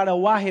sinal para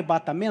o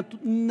arrebatamento?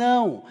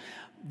 Não.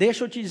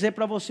 Deixa eu te dizer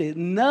para você,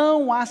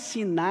 não há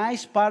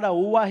sinais para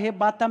o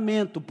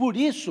arrebatamento, por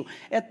isso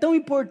é tão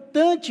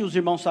importante os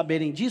irmãos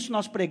saberem disso,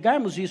 nós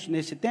pregarmos isso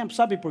nesse tempo,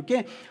 sabe por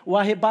quê? O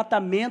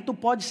arrebatamento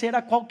pode ser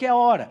a qualquer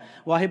hora,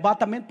 o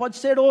arrebatamento pode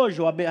ser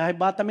hoje, o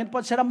arrebatamento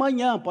pode ser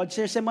amanhã, pode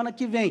ser semana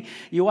que vem,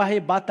 e o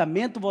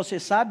arrebatamento, você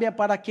sabe, é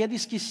para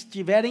aqueles que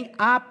estiverem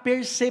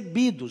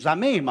apercebidos,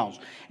 amém, irmãos?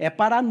 É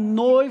para a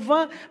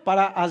noiva,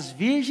 para as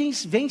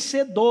virgens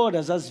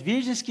vencedoras, as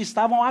virgens que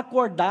estavam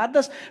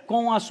acordadas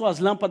com as suas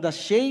lâmpadas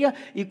cheias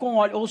e com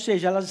óleo, ou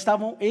seja, elas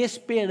estavam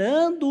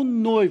esperando o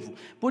noivo.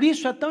 Por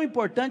isso é tão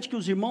importante que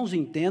os irmãos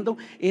entendam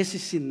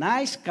esses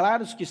sinais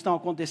claros que estão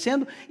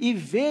acontecendo e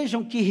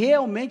vejam que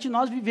realmente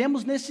nós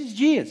vivemos nesses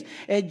dias.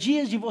 É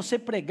dias de você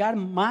pregar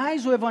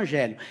mais o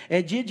evangelho,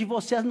 é dia de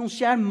você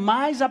anunciar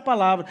mais a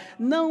palavra.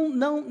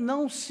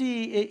 Não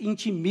se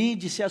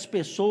intimide se as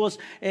pessoas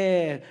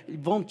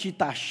vão te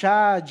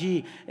taxar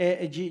de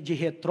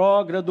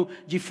retrógrado,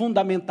 de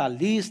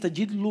fundamentalista,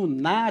 de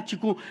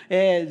lunático,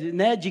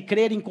 de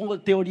crer em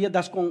teoria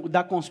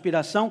da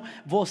conspiração.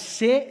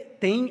 Você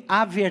tem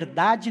a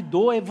verdade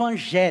do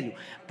evangelho,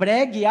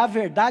 pregue a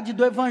verdade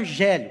do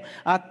evangelho,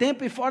 a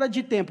tempo e fora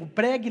de tempo,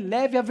 pregue,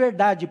 leve a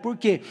verdade, por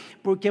quê?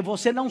 Porque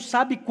você não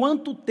sabe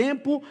quanto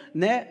tempo,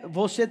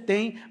 você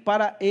tem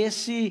para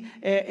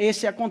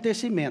esse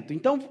acontecimento.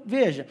 Então,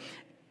 veja,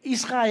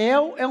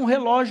 Israel é um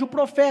relógio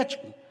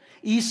profético,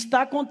 e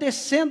está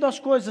acontecendo as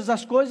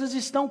coisas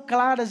estão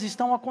claras,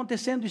 estão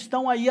acontecendo,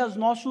 estão aí aos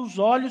nossos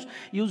olhos,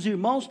 e os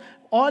irmãos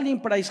olhem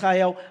para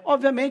Israel.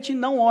 Obviamente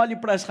não olhe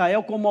para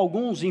Israel como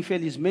alguns,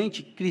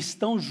 infelizmente,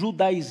 cristãos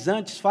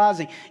judaizantes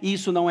fazem.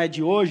 Isso não é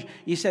de hoje,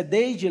 isso é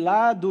desde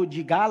lá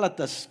de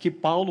Gálatas, que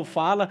Paulo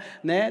fala,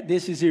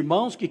 desses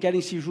irmãos que querem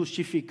se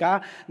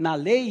justificar na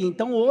lei.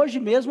 Então hoje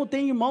mesmo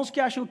tem irmãos que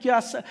acham que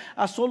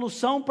a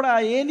solução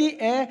para ele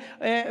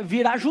é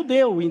virar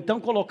judeu, então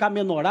colocar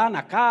menorá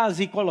na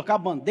casa e colocar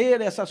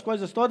bandeira, essas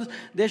coisas todas.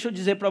 Deixa eu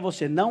dizer para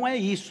você, não é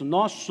isso.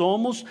 Nós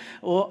somos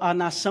a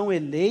nação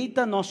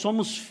eleita, nós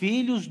somos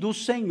filhos do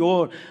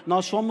Senhor,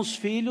 nós somos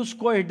filhos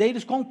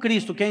cordeiros com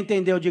Cristo. Quem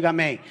entendeu, diga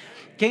amém.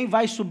 Quem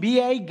vai subir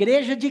é a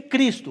igreja de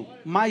Cristo,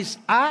 mas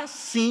há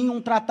sim um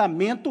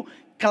tratamento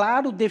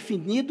claro,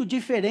 definido,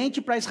 diferente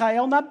para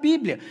Israel na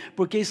Bíblia,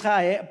 porque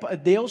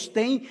Deus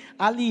tem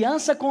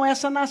aliança com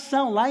essa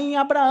nação, lá em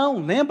Abraão,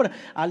 lembra?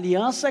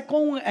 Aliança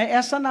com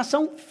essa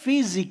nação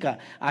física,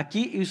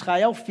 aqui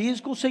Israel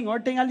físico, o Senhor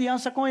tem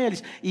aliança com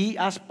eles, e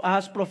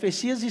as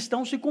profecias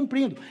estão se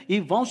cumprindo, e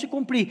vão se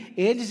cumprir,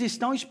 eles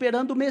estão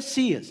esperando o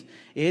Messias,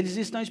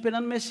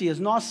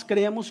 nós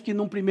cremos que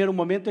num primeiro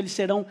momento eles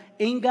serão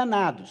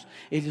enganados,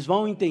 eles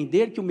vão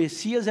entender que o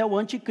Messias é o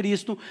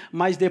anticristo,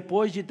 mas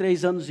depois de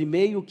 3 anos e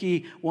meio, creio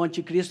que o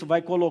anticristo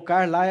vai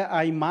colocar lá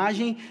a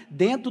imagem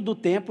dentro do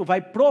templo,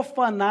 vai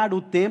profanar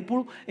o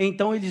templo,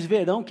 então eles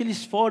verão que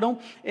eles foram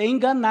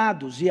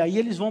enganados, e aí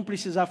eles vão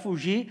precisar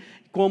fugir,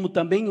 como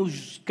também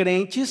os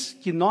crentes,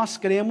 que nós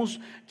cremos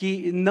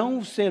que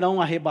não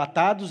serão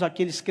arrebatados,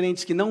 aqueles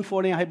crentes que não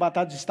forem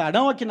arrebatados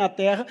estarão aqui na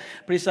terra,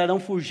 precisarão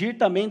fugir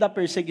também da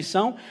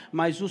perseguição,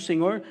 mas o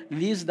Senhor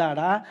lhes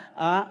dará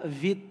a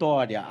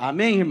vitória.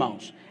 Amém,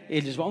 irmãos?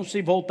 Eles vão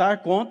se voltar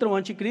contra o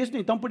anticristo,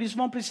 então por isso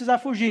vão precisar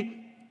fugir,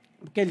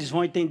 porque eles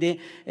vão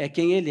entender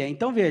quem ele é.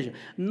 Então veja,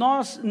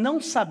 nós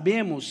não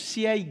sabemos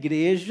se a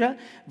igreja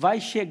vai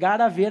chegar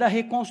a ver a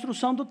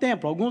reconstrução do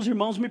templo. Alguns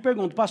irmãos me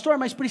perguntam, pastor,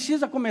 mas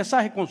precisa começar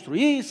a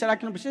reconstruir? Será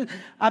que não precisa?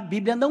 A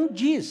Bíblia não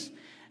diz.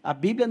 A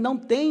Bíblia não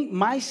tem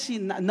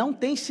não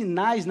tem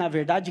sinais, na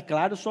verdade,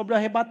 claros sobre o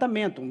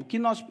arrebatamento. O que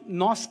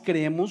nós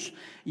cremos,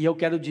 e eu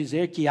quero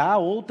dizer que há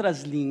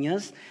outras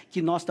linhas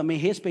que nós também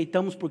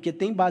respeitamos, porque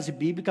tem base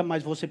bíblica,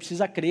 mas você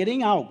precisa crer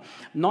em algo.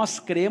 Nós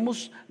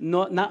cremos,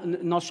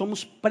 nós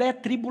somos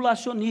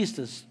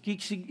pré-tribulacionistas. O que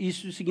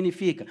isso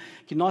significa?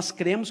 Que nós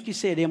cremos que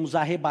seremos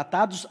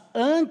arrebatados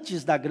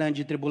antes da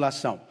grande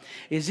tribulação.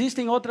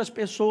 Existem outras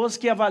pessoas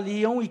que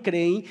avaliam e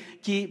creem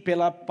que,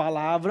 pela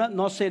palavra,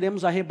 nós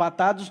seremos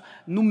arrebatados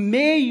no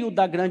meio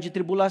da grande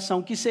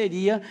tribulação, que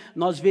seria,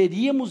 nós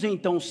veríamos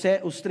então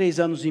os 3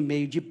 anos e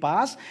meio de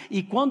paz,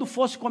 e quando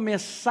fosse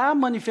começar a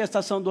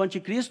manifestação do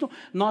anticristo,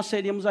 nós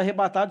seríamos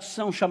arrebatados,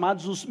 são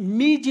chamados os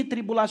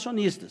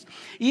midi-tribulacionistas.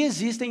 E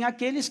existem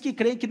aqueles que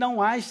creem que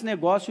não há esse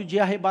negócio de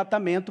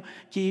arrebatamento,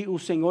 que o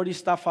Senhor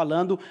está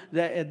falando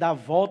da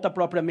volta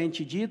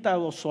propriamente dita,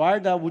 ao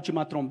soar da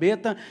última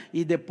trombeta,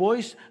 e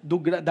depois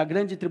da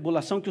grande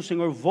tribulação, que o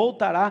Senhor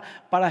voltará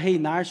para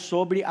reinar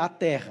sobre a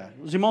terra.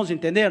 Os irmãos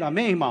entenderam?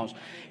 Amém, irmãos?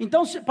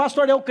 Então,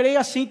 pastor, eu creio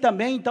assim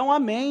também, então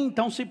amém,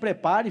 então se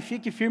prepare,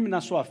 fique firme na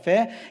sua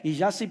fé, e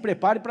já se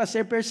prepare para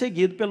ser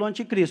perseguido pelo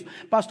anticristo.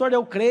 Pastor,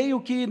 eu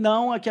creio que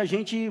não, que a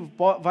gente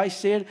vai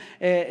ser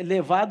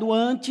levado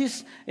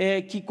antes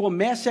que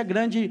comece a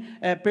grande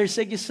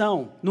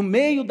perseguição, no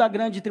meio da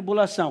grande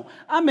tribulação.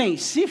 Amém,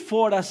 se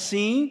for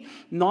assim,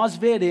 nós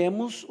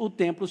veremos o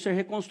templo ser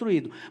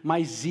reconstruído,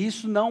 mas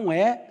isso não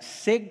é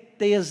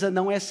certeza,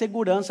 não é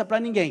segurança para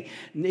ninguém.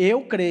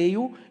 Eu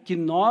creio que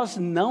nós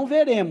não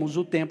veremos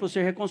o templo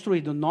ser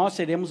reconstruído, nós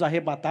seremos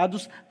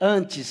arrebatados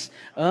antes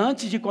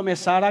de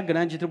começar a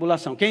grande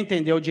tribulação. Quem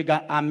entendeu,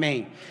 diga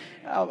amém.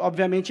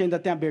 Obviamente ainda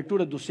tem a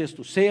abertura do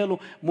 6º selo,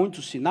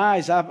 muitos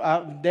sinais,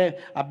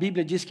 a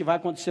Bíblia diz que vai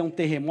acontecer um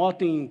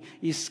terremoto em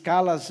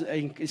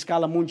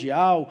escala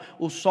mundial,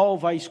 o sol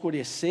vai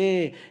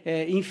escurecer,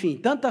 enfim,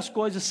 tantas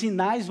coisas,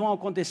 sinais vão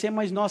acontecer,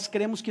 mas nós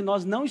cremos que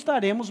nós não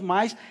estaremos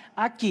mais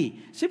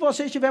aqui. Se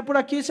você estiver por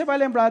aqui, você vai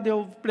lembrar de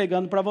eu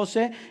pregando para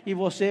você, e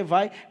você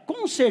vai,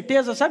 com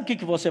certeza, sabe o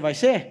que você vai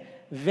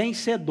ser?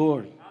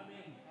 Vencedor.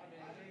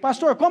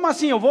 Pastor, como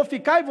assim? Eu vou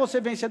ficar e vou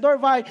ser vencedor?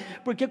 Vai,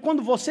 porque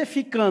quando você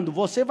ficando,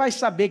 você vai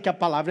saber que a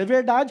palavra é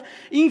verdade.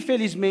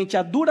 Infelizmente,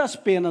 a duras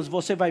penas,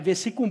 você vai ver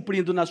se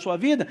cumprindo na sua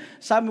vida.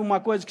 Sabe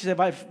uma coisa que você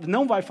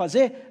não vai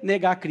fazer?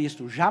 Negar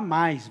Cristo,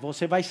 jamais.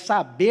 Você vai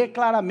saber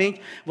claramente,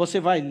 você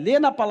vai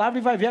ler na palavra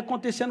e vai ver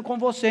acontecendo com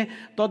você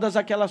todas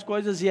aquelas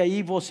coisas, e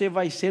aí você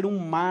vai ser um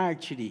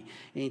mártir.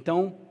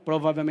 Então,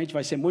 provavelmente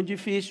vai ser muito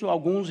difícil.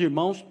 Alguns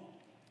irmãos,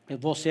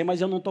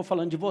 mas eu não estou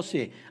falando de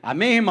você.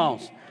 Amém,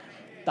 irmãos?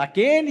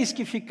 Daqueles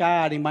que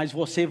ficarem, mas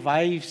você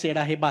vai ser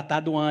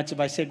arrebatado antes,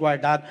 vai ser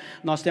guardado.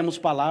 Nós temos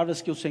palavras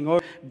que o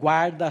Senhor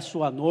guarda a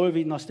sua noiva,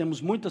 e nós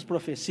temos muitas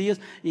profecias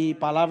e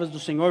palavras do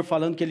Senhor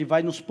falando que Ele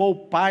vai nos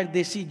poupar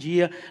desse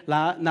dia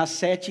lá nas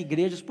 7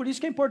 igrejas. Por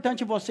isso que é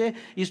importante você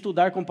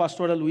estudar com o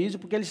pastor Aloysio,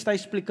 porque ele está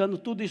explicando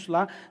tudo isso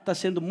lá, está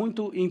sendo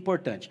muito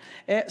importante.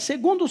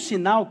 Segundo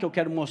sinal que eu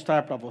quero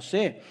mostrar para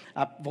você,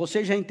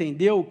 você já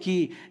entendeu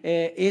que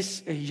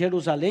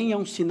Jerusalém é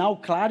um sinal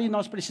claro, e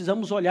nós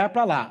precisamos olhar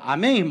para lá.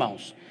 Amém,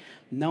 irmãos?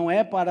 Não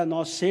é para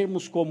nós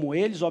sermos como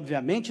eles,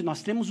 obviamente.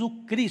 Nós temos o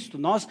Cristo,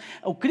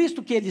 o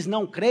Cristo que eles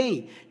não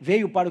creem,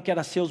 veio para o que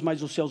era seus,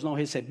 mas os seus não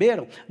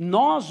receberam.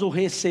 Nós o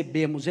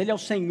recebemos, Ele é o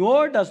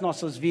Senhor das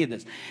nossas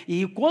vidas,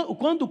 e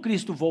quando o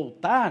Cristo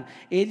voltar,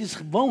 eles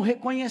vão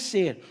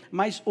reconhecer,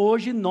 mas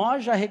hoje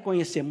nós já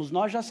reconhecemos,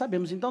 nós já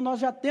sabemos, então nós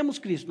já temos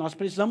Cristo. Nós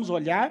precisamos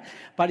olhar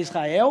para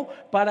Israel,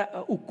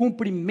 para o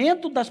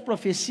cumprimento das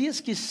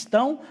profecias que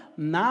estão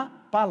na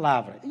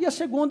palavra. E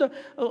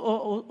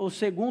o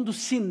segundo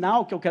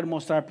sinal que eu quero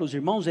mostrar para os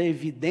irmãos, é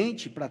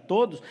evidente para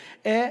todos,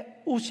 é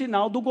o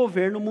sinal do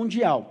governo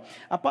mundial.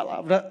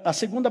 A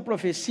segunda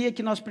profecia é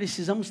que nós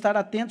precisamos estar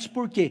atentos,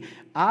 porque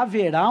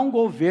haverá um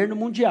governo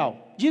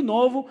mundial. De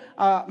novo,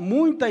 há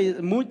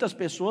muitas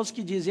pessoas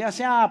que dizem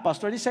assim: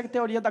 pastor, isso é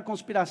teoria da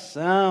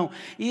conspiração,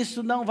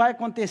 isso não vai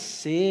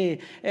acontecer.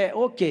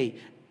 Ok,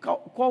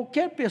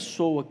 qualquer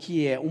pessoa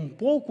que é um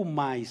pouco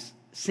mais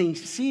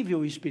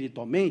sensível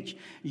espiritualmente,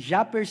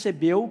 já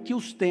percebeu que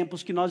os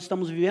tempos que nós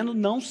estamos vivendo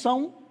não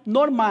são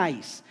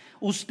normais.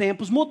 Os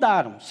tempos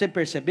mudaram. Você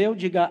percebeu?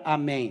 Diga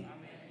amém.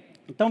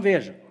 Então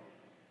veja.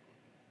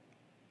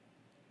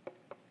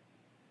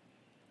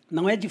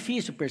 Não é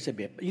difícil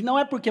perceber. E não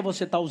é porque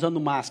você está usando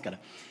máscara,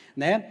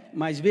 né?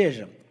 Mas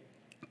veja,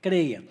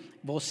 creia,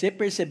 você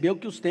percebeu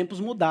que os tempos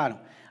mudaram.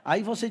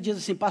 Aí você diz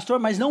assim, pastor,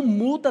 mas não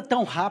muda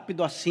tão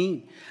rápido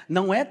assim.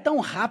 Não é tão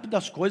rápido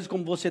as coisas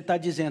como você está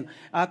dizendo.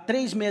 Há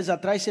 3 meses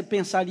atrás, você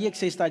pensaria que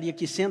você estaria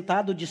aqui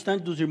sentado,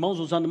 distante dos irmãos,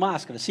 usando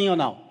máscara? Sim ou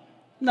não?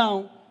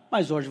 Não,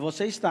 mas hoje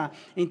você está.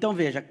 Então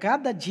veja,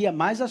 cada dia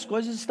mais as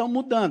coisas estão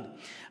mudando.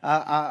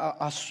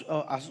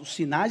 Os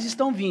sinais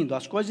estão vindo,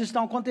 as coisas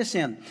estão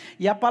acontecendo.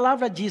 E a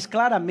palavra diz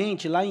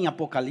claramente, lá em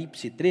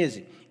Apocalipse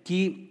 13,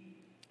 que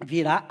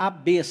virá a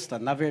besta.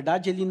 Na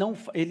verdade,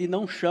 ele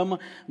não chama,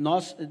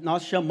 nós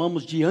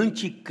chamamos de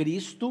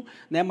anticristo,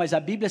 né? Mas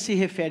a Bíblia se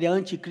refere a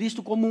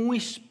anticristo como um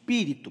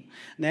espírito,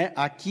 né?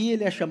 Aqui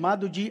ele é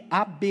chamado de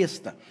a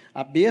besta.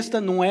 A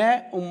besta não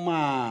é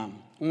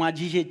um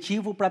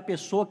adjetivo para a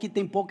pessoa que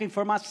tem pouca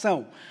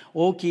informação,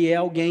 ou que é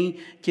alguém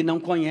que não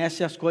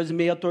conhece as coisas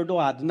meio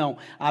atordoado. Não,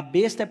 a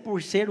besta é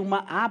por ser uma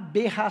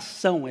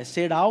aberração, é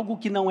ser algo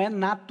que não é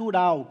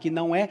natural, que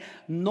não é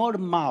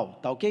normal,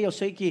 tá ok? Eu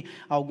sei que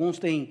alguns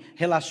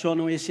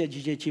relacionam esse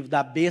adjetivo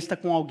da besta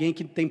com alguém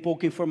que tem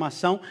pouca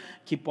informação,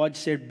 que pode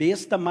ser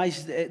besta,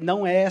 mas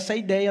não é essa a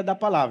ideia da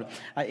palavra.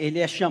 Ele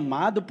é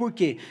chamado por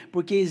quê?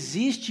 Porque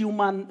existe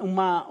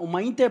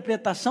uma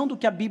interpretação do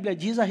que a Bíblia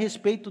diz a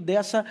respeito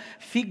dessa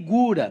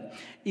figura.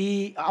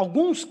 E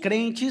alguns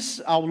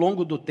crentes, ao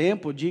longo do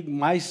tempo, digo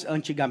mais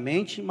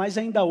antigamente, mas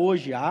ainda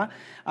hoje há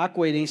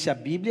coerência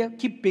bíblica,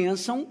 que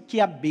pensam que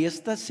a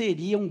besta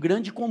seria um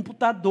grande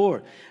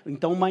computador.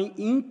 Então, uma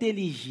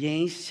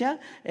inteligência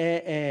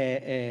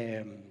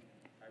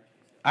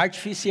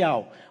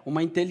artificial,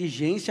 uma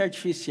inteligência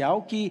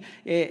artificial que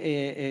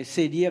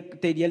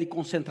teria ali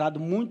concentrado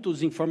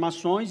muitas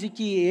informações e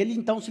que ele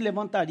então se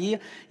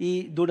levantaria,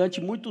 e durante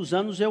muitos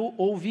anos eu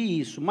ouvi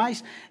isso,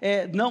 mas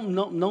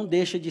não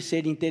deixa de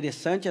ser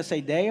interessante essa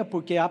ideia,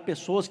 porque há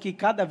pessoas que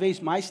cada vez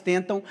mais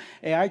tentam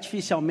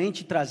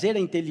artificialmente trazer a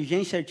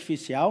inteligência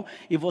artificial,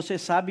 e você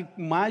sabe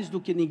mais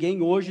do que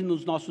ninguém hoje,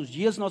 nos nossos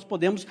dias, nós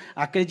podemos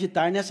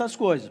acreditar nessas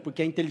coisas,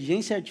 porque a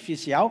inteligência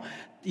artificial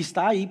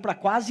está aí para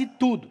quase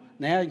tudo,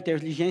 né? A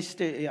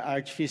inteligência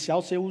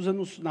artificial você usa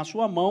na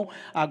sua mão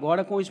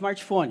agora com o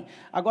smartphone.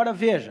 Agora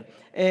veja,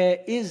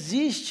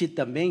 existe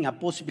também a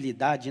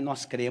possibilidade,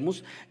 nós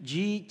cremos,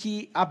 de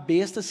que a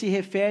besta se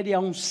refere a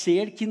um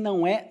ser que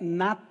não é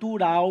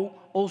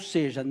natural, ou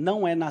seja,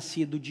 não é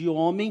nascido de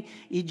homem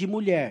e de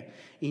mulher.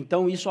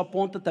 Então isso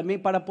aponta também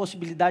para a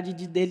possibilidade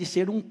dele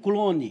ser um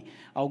clone.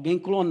 Alguém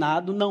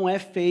clonado não é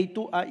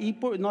feito,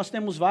 nós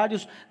temos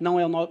vários, não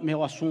é o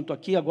meu assunto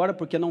aqui agora,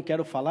 porque não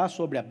quero falar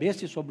sobre a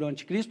besta e sobre o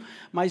anticristo,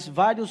 mas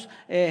vários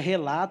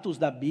relatos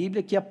da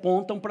Bíblia que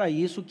apontam para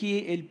isso,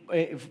 que ele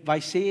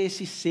vai ser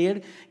esse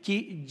ser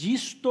que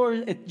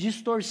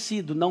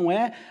distorcido, não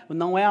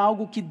é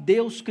algo que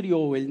Deus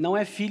criou, ele não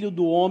é filho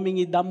do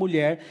homem e da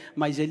mulher,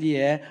 mas ele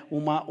é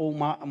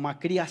uma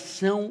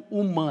criação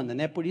humana,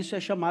 né? Por isso é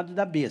chamado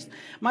da besta.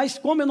 Mas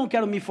como eu não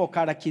quero me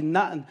focar aqui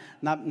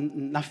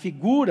na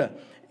figura,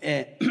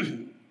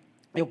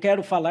 eu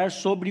quero falar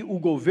sobre o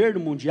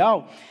governo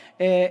mundial.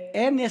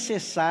 É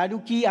necessário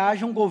que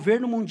haja um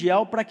governo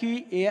mundial para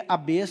que a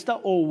besta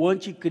ou o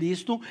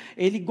anticristo,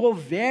 ele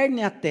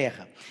governe a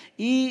terra.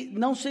 E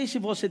não sei se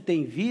você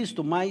tem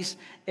visto, mas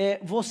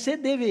você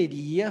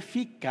deveria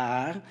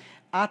ficar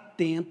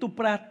atento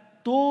para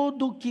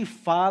tudo que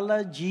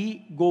fala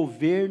de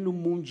governo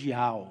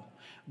mundial,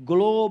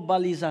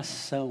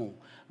 globalização,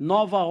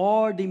 nova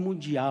ordem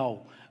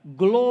mundial,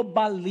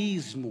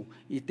 globalismo,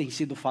 e tem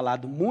sido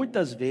falado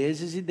muitas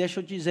vezes, e deixa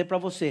eu dizer para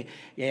você,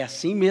 é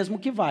assim mesmo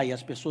que vai,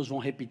 as pessoas vão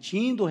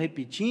repetindo,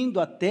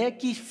 até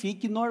que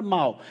fique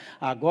normal.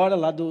 Agora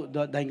lá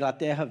da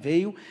Inglaterra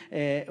veio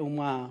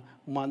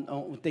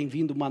tem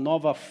vindo uma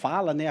nova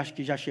fala, né? Acho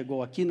que já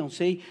chegou aqui, não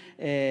sei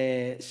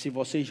se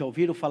vocês já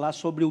ouviram falar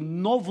sobre o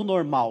novo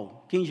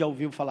normal. Quem já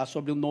ouviu falar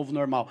sobre o novo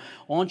normal?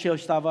 Ontem eu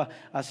estava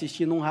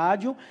assistindo um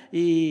rádio,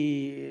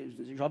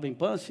 Jovem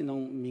Pan, se não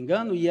me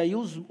engano, e aí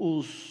os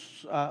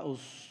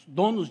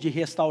donos de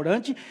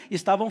restaurante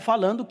estavam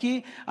falando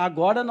que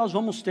agora nós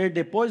vamos ter,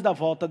 depois da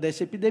volta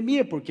dessa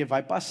epidemia, porque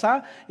vai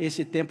passar,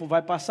 esse tempo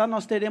vai passar,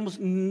 nós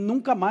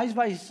nunca mais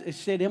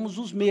seremos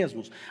os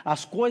mesmos,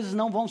 as coisas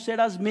não vão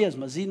ser as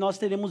mesmas, e nós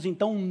teremos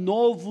então um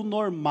novo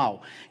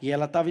normal. E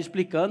ela estava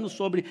explicando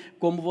sobre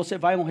como você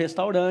vai a um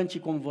restaurante,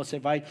 como você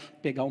vai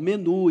pegar um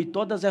menu, e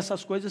todas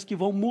essas coisas que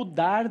vão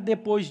mudar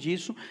depois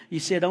disso, e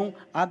serão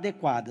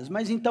adequadas.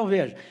 Mas então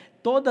veja,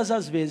 todas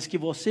as vezes que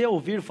você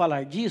ouvir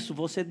falar disso,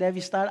 você deve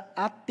estar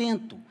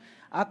atento,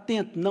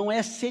 não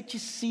é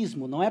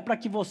ceticismo, não é para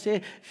que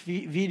você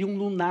vire um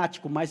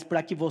lunático, mas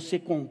para que você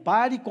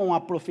compare com a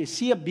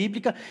profecia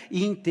bíblica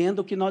e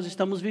entenda o que nós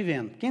estamos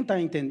vivendo. Quem está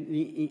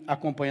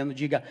acompanhando,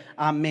 diga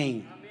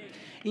amém.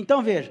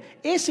 Então veja,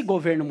 esse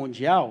governo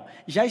mundial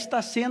já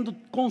está sendo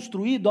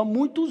construído há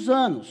muitos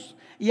anos.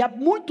 E há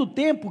muito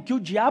tempo que o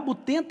diabo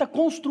tenta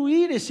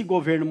construir esse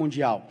governo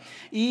mundial.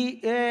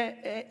 E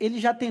ele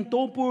já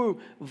tentou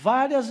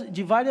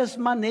de várias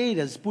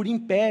maneiras, por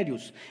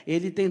impérios.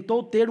 Ele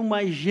tentou ter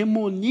uma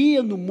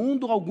hegemonia no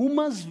mundo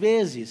algumas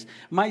vezes,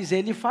 mas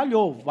ele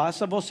falhou.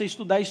 Basta você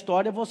estudar a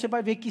história, você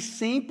vai ver que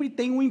sempre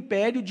tem um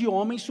império de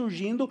homens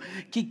surgindo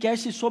que quer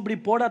se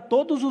sobrepor a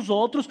todos os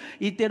outros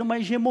e ter uma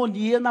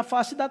hegemonia na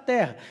face da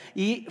terra.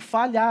 E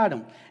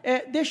falharam.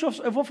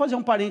 Eu vou fazer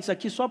um parênteses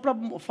aqui só para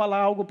falar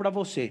algo para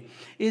você.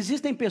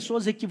 Existem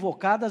pessoas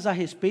equivocadas a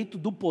respeito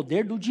do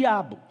poder do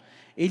diabo.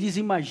 Eles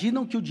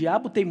imaginam que o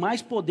diabo tem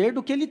mais poder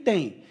do que ele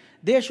tem.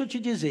 Deixa eu te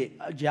dizer,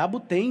 o diabo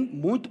tem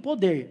muito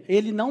poder,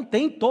 ele não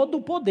tem todo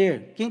o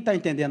poder. Quem está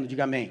entendendo,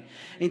 diga amém.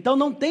 Então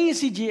não tem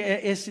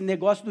esse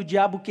negócio do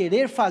diabo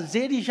querer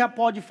fazer e já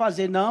pode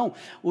fazer, não.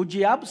 O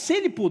diabo, se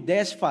ele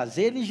pudesse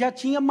fazer, ele já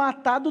tinha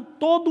matado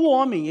todo o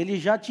homem, ele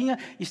já tinha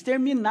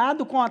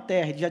exterminado com a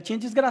terra, ele já tinha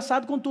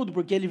desgraçado com tudo,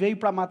 porque ele veio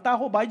para matar,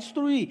 roubar e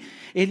destruir.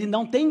 Ele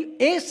não tem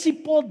esse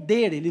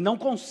poder, ele não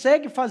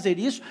consegue fazer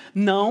isso,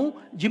 não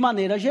de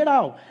maneira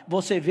geral.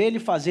 Você vê ele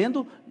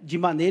fazendo de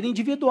maneira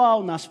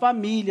individual, nas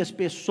famílias,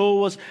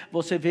 pessoas,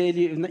 você vê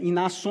ele em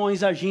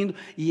nações agindo,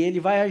 e ele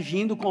vai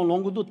agindo ao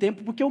longo do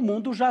tempo, porque o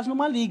mundo jaz no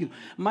maligno.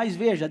 Mas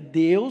veja,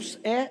 Deus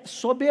é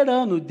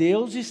soberano,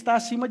 Deus está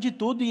acima de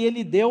tudo, e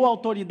Ele deu a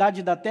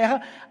autoridade da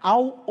terra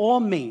ao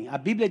homem. A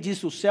Bíblia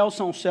diz: os céus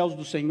são os céus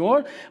do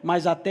Senhor,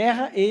 mas a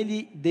terra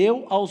Ele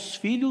deu aos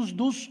filhos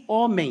dos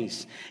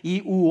homens,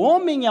 e o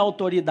homem é a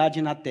autoridade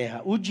na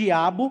terra. O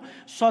diabo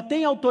só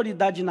tem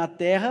autoridade na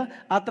terra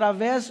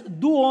através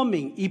do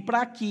homem, e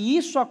para que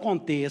isso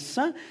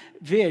aconteça,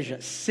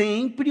 veja,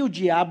 sempre o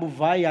diabo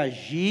vai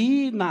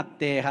agir na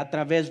terra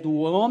através do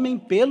homem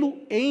pelo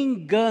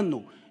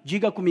engano.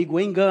 Diga comigo,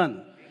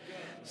 engano.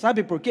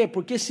 Sabe por quê?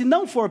 Porque se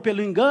não for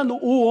pelo engano,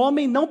 o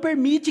homem não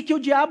permite que o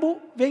diabo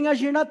venha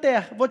agir na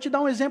terra. Vou te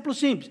dar um exemplo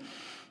simples.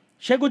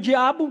 Chega o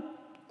diabo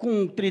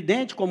com um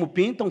tridente, como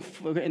pintam,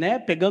 né,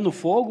 pegando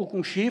fogo,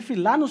 com chifre,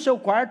 lá no seu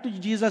quarto, e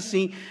diz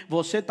assim,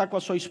 você está com a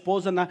sua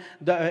esposa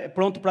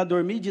pronto para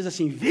dormir, e diz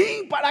assim: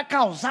 vim para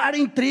causar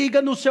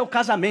intriga no seu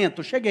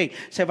casamento. Cheguei,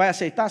 você vai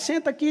aceitar?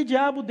 Senta aqui,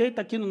 diabo,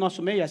 deita aqui no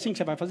nosso meio, é assim que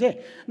você vai fazer?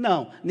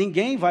 Não,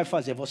 ninguém vai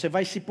fazer, você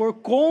vai se pôr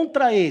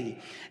contra ele.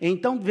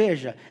 Então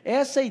veja,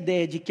 essa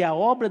ideia de que a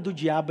obra do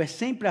diabo é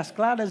sempre às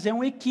claras é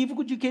um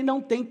equívoco de quem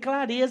não tem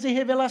clareza e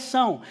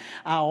revelação.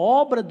 A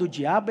obra do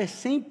diabo é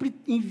sempre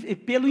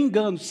pelo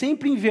engano,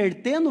 sempre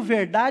invertendo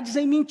verdades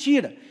em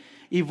mentira.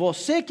 E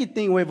você que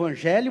tem o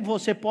evangelho,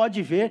 você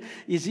pode ver,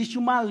 existe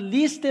uma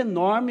lista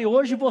enorme.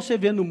 Hoje você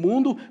vê no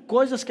mundo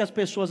coisas que as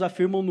pessoas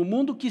afirmam no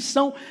mundo que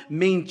são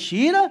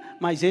mentira,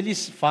 mas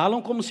eles falam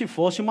como se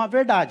fosse uma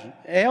verdade.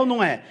 É ou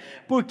não é?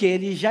 Porque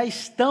eles já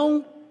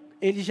estão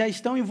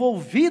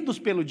envolvidos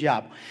pelo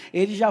diabo,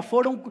 eles já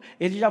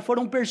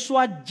foram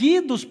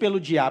persuadidos pelo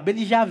diabo,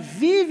 eles já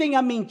vivem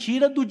a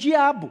mentira do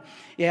diabo.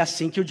 É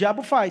assim que o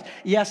diabo faz,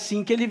 e é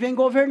assim que ele vem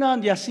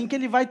governando, e é assim que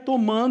ele vai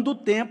tomando o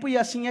tempo, e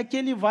assim é que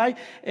ele vai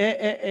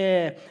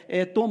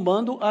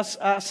tomando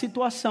a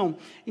situação.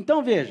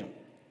 Então vejam,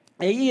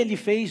 aí ele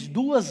fez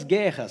duas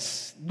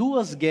guerras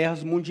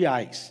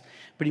mundiais.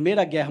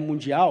 Primeira Guerra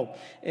Mundial,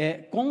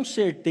 com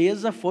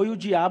certeza foi o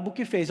diabo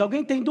que fez.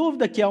 Alguém tem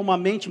dúvida que é uma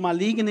mente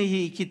maligna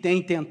e que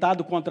tem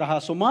tentado contra a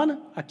raça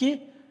humana?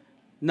 Aqui?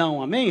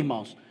 Não, amém,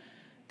 irmãos?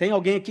 Tem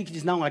alguém aqui que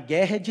diz: não, a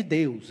guerra é de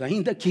Deus.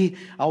 Ainda que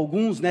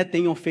alguns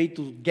tenham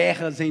feito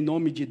guerras em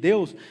nome de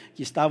Deus,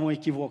 que estavam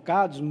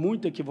equivocados,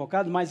 muito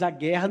equivocados, mas a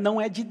guerra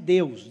não é de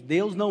Deus.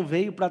 Deus não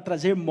veio para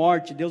trazer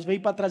morte, Deus veio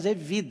para trazer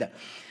vida.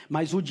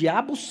 Mas o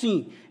diabo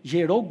sim,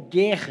 gerou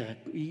guerra,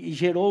 e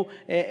gerou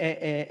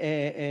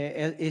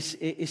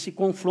esse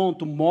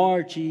confronto,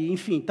 morte,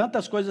 enfim,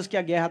 tantas coisas que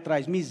a guerra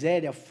traz,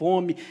 miséria,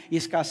 fome,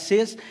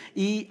 escassez.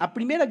 E a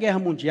Primeira Guerra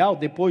Mundial,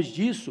 depois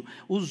disso,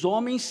 os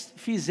homens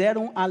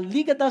fizeram a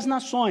Liga das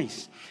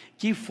Nações,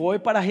 que foi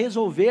para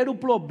resolver o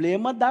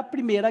problema da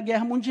Primeira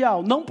Guerra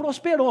Mundial. Não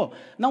prosperou,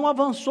 não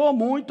avançou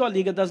muito a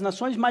Liga das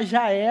Nações, mas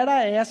já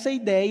era essa a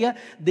ideia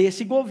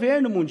desse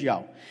governo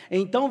mundial.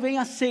 Então vem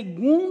a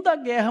Segunda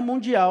Guerra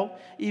Mundial,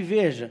 e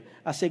veja,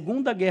 a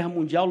Segunda Guerra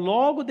Mundial,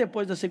 logo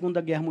depois da Segunda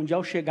Guerra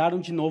Mundial, chegaram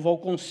de novo ao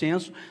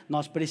consenso: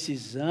 nós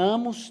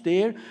precisamos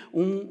ter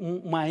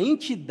uma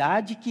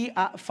entidade que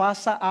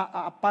faça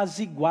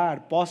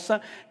apaziguar,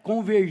 possa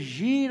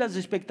convergir as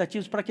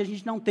expectativas para que a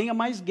gente não tenha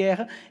mais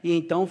guerra. E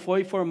então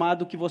foi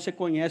formado o que você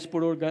conhece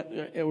por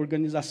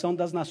Organização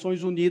das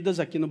Nações Unidas,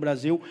 aqui no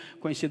Brasil,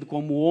 conhecido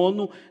como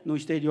ONU, no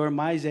exterior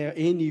mais é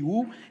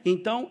NU.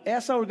 Então,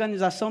 essa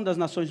Organização das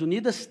Nações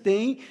Unidas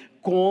tem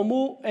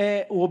como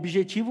o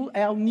objetivo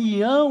é a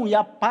união e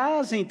a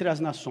paz entre as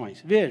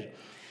nações. Veja,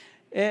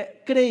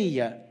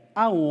 creia,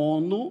 a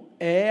ONU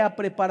é a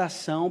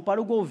preparação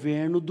para o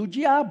governo do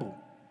diabo.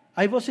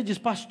 Aí você diz: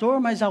 pastor,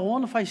 mas a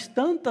ONU faz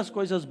tantas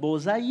coisas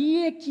boas.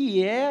 Aí é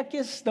que é a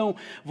questão.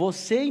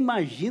 Você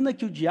imagina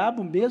que o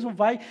diabo mesmo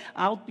vai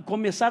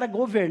começar a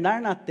governar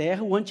na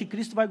terra, o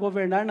anticristo vai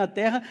governar na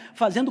terra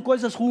fazendo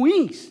coisas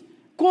ruins?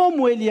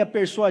 Como ele ia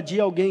persuadir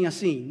alguém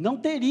assim? Não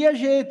teria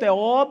jeito. É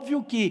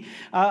óbvio que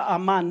a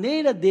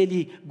maneira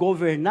dele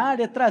governar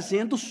é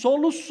trazendo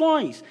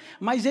soluções.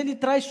 Mas ele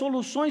traz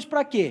soluções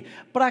para quê?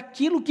 Para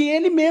aquilo que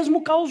ele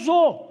mesmo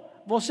causou.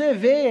 Você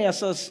vê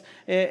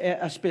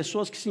as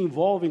pessoas que se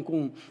envolvem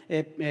com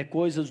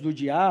coisas do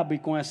diabo e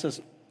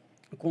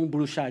com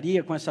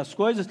bruxaria, com essas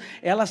coisas,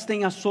 elas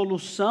têm a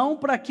solução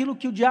para aquilo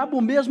que o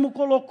diabo mesmo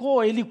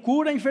colocou. Ele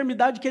cura a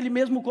enfermidade que ele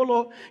mesmo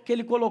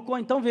colocou.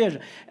 Então veja,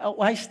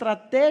 a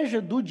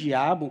estratégia do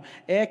diabo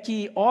é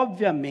que,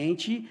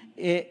 obviamente,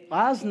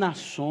 as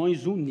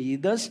Nações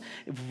Unidas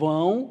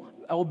vão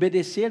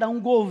obedecer a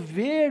um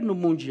governo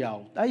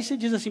mundial. Aí você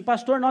diz assim: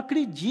 pastor, não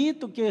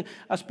acredito que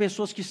as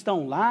pessoas que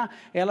estão lá,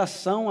 elas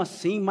são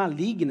assim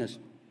malignas.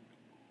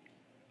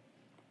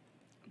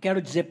 Quero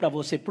dizer para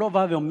você,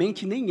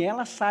 provavelmente nem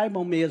elas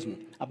saibam mesmo.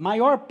 A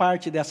maior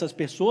parte dessas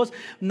pessoas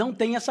não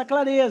tem essa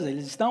clareza.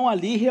 Eles estão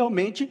ali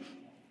realmente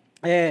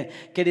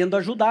querendo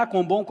ajudar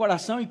com bom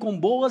coração e com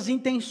boas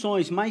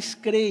intenções. Mas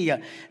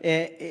creia,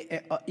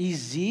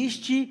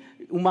 existe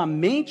uma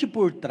mente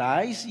por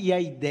trás, e a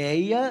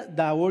ideia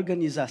da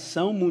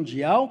organização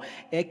mundial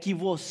é que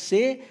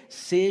você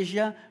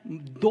seja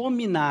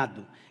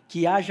dominado,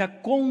 que haja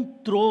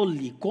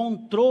controle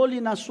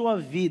na sua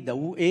vida.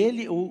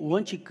 O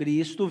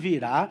anticristo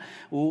virá,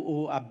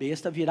 a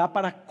besta virá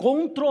para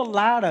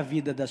controlar a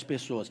vida das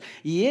pessoas.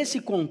 E esse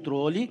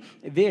controle,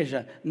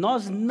 veja,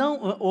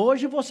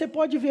 hoje você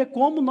pode ver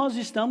como nós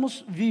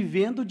estamos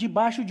vivendo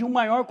debaixo de um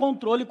maior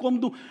controle,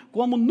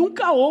 como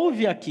nunca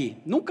houve aqui.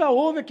 Nunca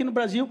houve aqui no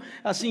Brasil,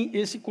 assim,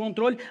 esse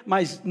controle,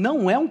 mas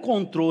não é um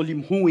controle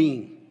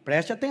ruim.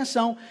 Preste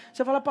atenção.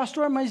 Você fala: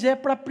 pastor, mas é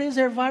para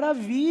preservar a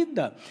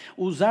vida.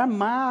 Usar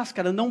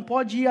máscara, não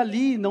pode ir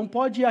ali, não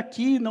pode ir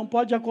aqui, não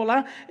pode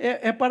acolá,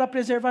 é para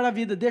preservar a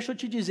vida. Deixa eu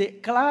te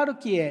dizer, claro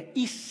que é,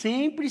 e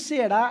sempre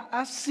será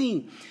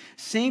assim.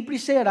 Sempre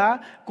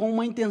será com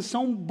uma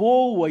intenção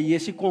boa, e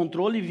esse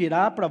controle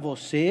virá para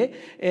você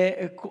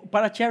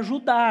para te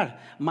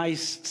ajudar,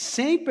 mas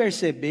sem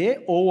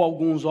perceber, ou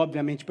alguns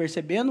obviamente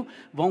percebendo,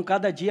 vão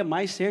cada dia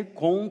mais ser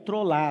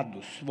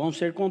controlados.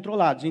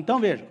 Então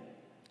veja,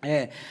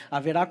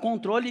 haverá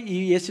controle,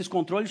 e esses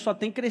controles só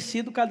têm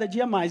crescido cada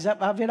dia mais.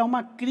 Haverá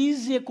uma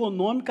crise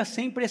econômica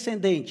sem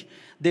precedente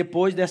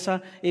depois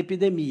dessa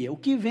epidemia. O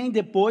que vem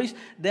depois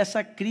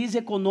dessa crise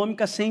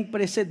econômica sem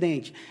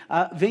precedente?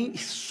 Vem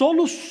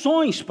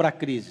soluções para a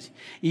crise.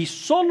 E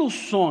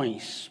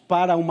soluções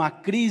para uma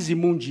crise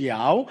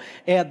mundial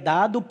é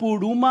dado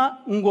por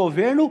um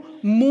governo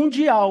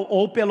mundial,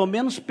 ou pelo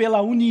menos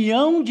pela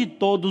união de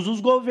todos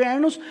os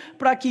governos,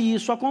 para que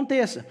isso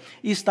aconteça.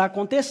 Está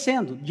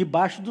acontecendo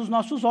debaixo dos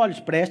nossos olhos.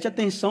 Preste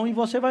atenção e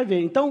você vai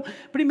ver. Então,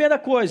 primeira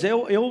coisa,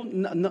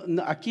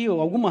 aqui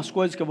algumas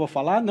coisas que eu vou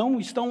falar não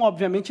estão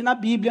obviamente na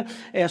Bíblia,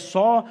 é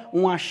só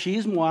um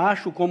achismo,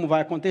 acho como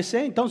vai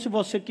acontecer. Então, se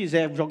você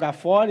quiser jogar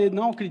fora, eu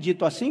não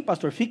acredito assim,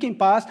 pastor, fique em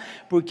paz,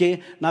 porque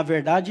na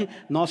verdade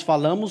nós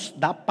falamos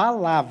da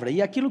palavra, e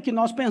aquilo que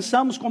nós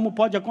pensamos como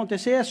pode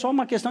acontecer é só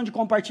uma questão de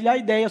compartilhar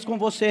ideias com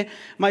você.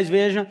 Mas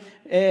veja,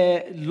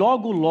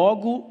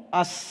 logo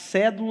as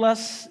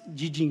cédulas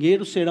de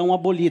dinheiro serão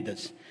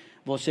abolidas.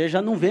 Você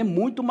já não vê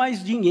muito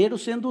mais dinheiro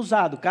sendo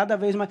usado, cada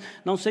vez mais.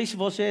 Não sei se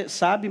você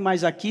sabe,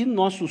 mas aqui nos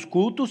nossos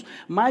cultos,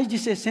 mais de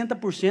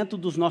 60%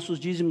 dos nossos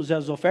dízimos e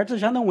as ofertas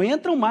já não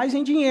entram mais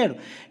em dinheiro.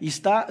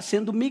 Está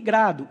sendo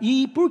migrado.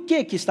 E por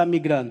que está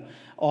migrando?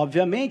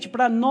 Obviamente,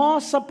 para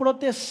nossa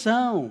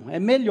proteção, é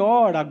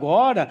melhor.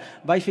 Agora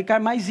vai ficar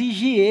mais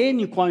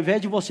higiênico, ao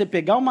invés de você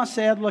pegar uma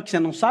cédula que você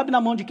não sabe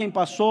na mão de quem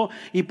passou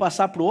e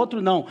passar para o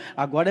outro, não.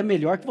 Agora é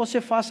melhor que você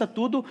faça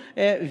tudo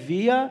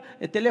via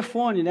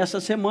telefone.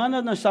 Nessa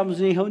semana nós estávamos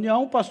em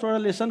reunião, o pastor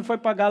Alessandro foi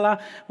pagar lá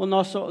o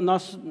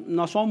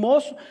nosso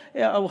almoço,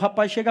 o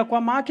rapaz chega com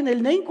a máquina,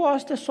 ele nem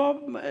encosta, é só,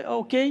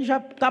 ok, já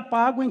está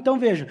pago. Então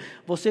veja,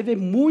 você vê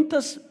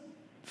muitas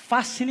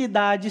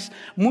facilidades,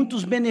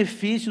 muitos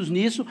benefícios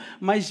nisso,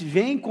 mas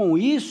vem com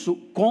isso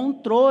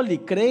controle,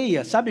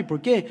 creia. Sabe por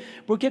quê?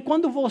 Porque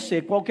quando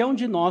qualquer um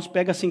de nós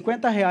pega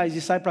R$50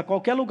 e sai para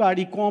qualquer lugar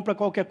e compra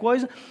qualquer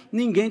coisa,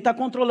 ninguém está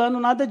controlando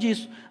nada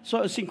disso.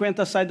 Só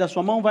 50 sai da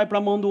sua mão, vai para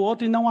a mão do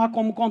outro e não há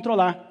como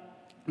controlar.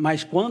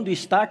 Mas quando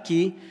está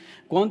aqui,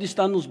 quando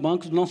está nos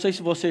bancos, não sei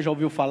se você já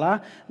ouviu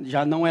falar,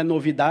 já não é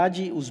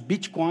novidade, os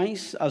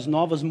bitcoins, as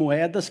novas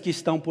moedas que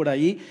estão por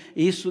aí,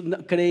 isso,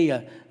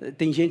 creia,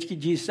 tem gente que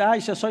diz,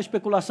 isso é só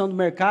especulação do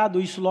mercado,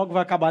 isso logo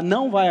vai acabar.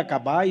 Não vai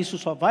acabar, isso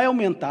só vai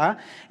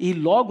aumentar, e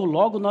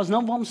logo nós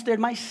não vamos ter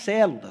mais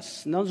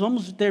cédulas, nós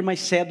vamos ter mais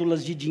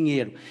cédulas de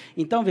dinheiro.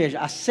 Então veja,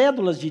 as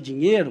cédulas de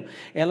dinheiro,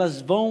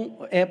 elas vão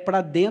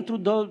para dentro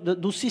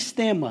do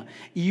sistema,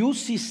 e o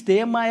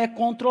sistema é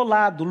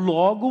controlado,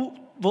 logo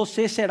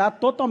você será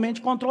totalmente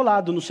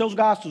controlado nos seus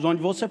gastos,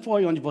 onde você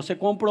foi, onde você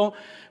comprou,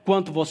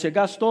 quanto você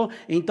gastou.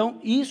 Então,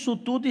 isso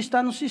tudo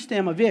está no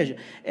sistema. Veja,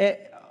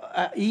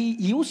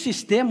 e o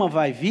sistema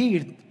vai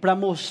vir para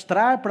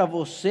mostrar para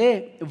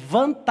você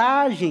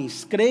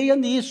vantagens, creia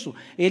nisso.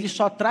 Ele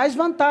só traz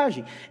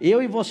vantagem. Eu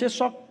e você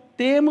só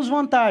temos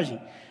vantagem.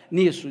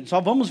 nisso, só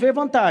vamos ver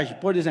vantagem.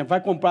 Por exemplo,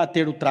 vai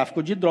ter o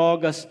tráfico de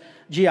drogas,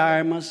 de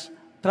armas,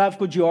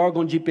 tráfico de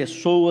órgãos de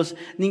pessoas.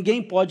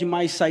 Ninguém pode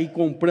mais sair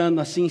comprando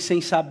assim,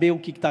 sem saber o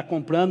que está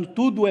comprando.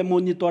 Tudo é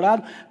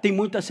monitorado, tem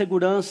muita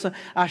segurança.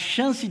 A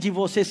chance de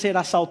você ser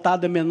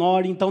assaltado é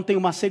menor, então tem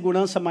uma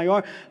segurança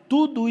maior.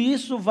 Tudo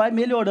isso vai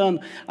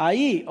melhorando.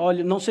 Aí,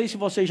 olha, não sei se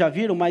vocês já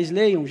viram, mas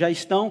leiam,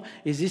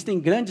 existem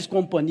grandes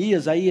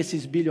companhias aí,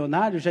 esses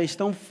bilionários já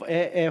estão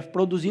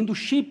produzindo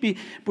chip,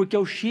 porque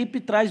o chip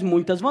traz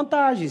muitas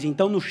vantagens.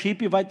 Então, no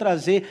chip vai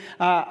trazer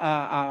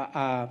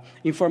a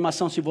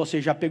informação se você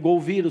já pegou o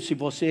vírus, se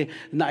você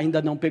ainda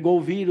não pegou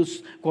o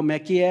vírus, como é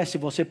que é, se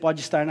você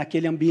pode estar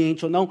naquele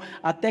ambiente ou não.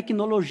 A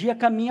tecnologia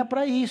caminha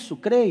para isso,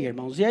 creia,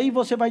 irmãos. E aí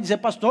você vai dizer,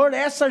 pastor,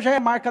 essa já é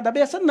a marca da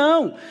besta?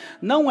 Não,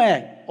 não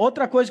é.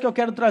 Outra coisa que eu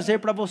quero trazer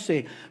para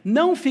você,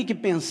 não fique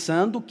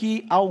pensando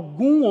que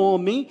algum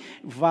homem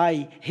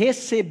vai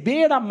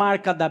receber a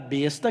marca da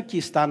besta, que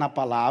está na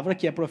palavra,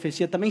 que é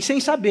profecia também, sem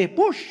saber.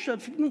 Puxa,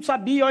 não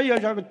sabia, olha,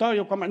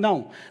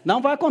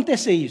 não vai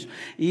acontecer isso.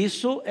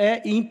 Isso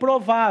é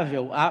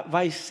improvável,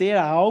 vai ser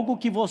algo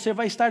que você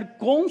vai estar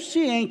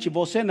consciente,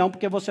 você não,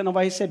 porque você não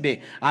vai receber.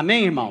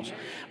 Amém, irmãos?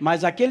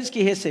 Mas aqueles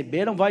que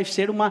receberam, vai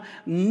ser uma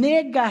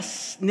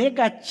negativa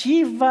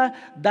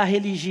da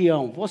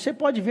religião. Você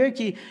pode ver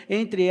que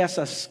entre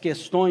essas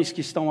questões que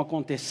estão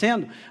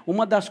acontecendo,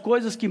 uma das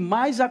coisas que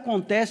mais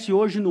acontece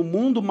hoje no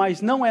mundo,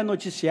 mas não é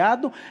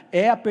noticiado,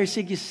 é a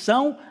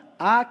perseguição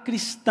a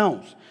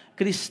cristãos.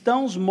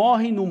 Cristãos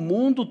morrem no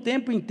mundo o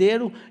tempo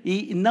inteiro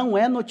e não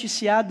é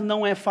noticiado,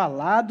 não é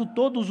falado.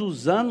 Todos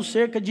os anos,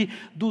 cerca de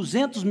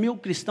 200 mil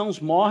cristãos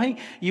morrem,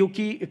 e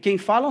quem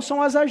falam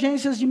são as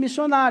agências de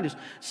missionários.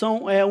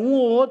 São um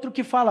ou outro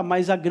que fala,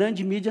 mas a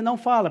grande mídia não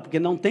fala,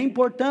 porque não tem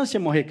importância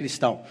morrer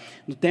cristão.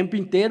 No tempo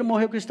inteiro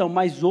morreu cristão,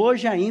 mas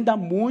hoje ainda há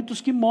muitos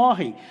que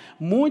morrem.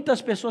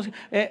 Muitas pessoas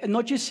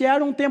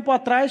noticiaram um tempo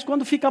atrás,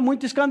 quando fica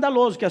muito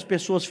escandaloso, que as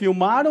pessoas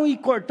filmaram e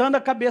cortando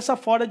a cabeça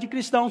fora de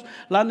cristãos,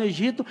 lá no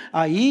Egito.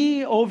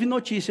 Aí houve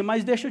notícia,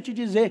 mas deixa eu te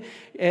dizer,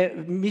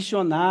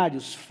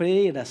 missionários,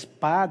 freiras,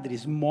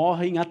 padres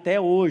morrem até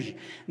hoje.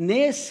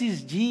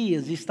 Nesses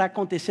dias está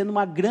acontecendo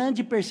uma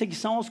grande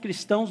perseguição aos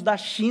cristãos da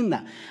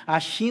China. A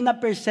China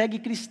persegue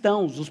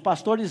cristãos. Os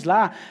pastores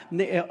lá,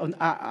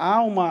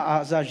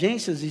 as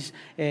agências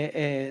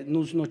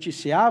nos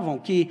noticiavam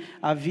que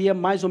havia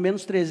mais ou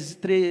menos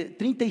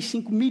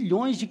 35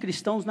 milhões de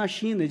cristãos na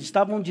China. Eles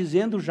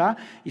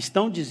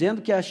estão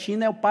dizendo que a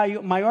China é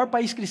o maior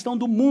país cristão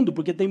do mundo,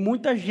 porque tem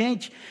muita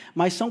gente,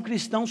 mas são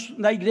cristãos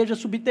da igreja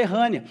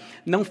subterrânea,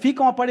 não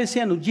ficam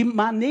aparecendo, de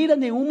maneira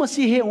nenhuma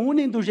se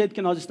reúnem do jeito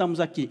que nós estamos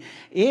aqui.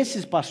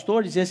 Esses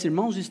pastores, esses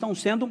irmãos estão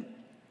sendo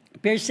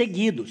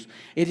perseguidos,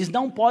 eles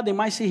não podem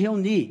mais se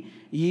reunir,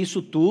 e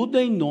isso tudo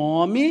em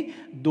nome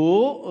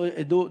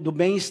do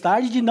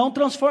bem-estar e de não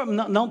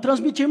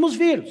transmitirmos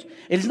vírus.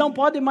 Eles não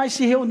podem mais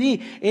se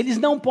reunir, eles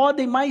não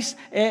podem mais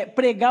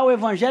pregar o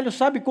evangelho,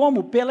 sabe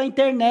como? Pela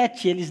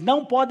internet. Eles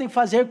não podem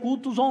fazer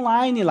cultos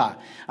online lá.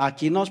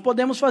 Aqui nós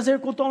podemos fazer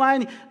culto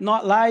online,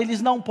 lá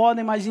eles não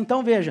podem mais.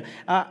 Então veja,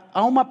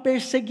 há uma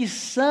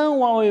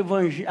perseguição ao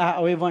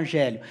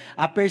evangelho.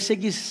 A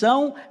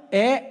perseguição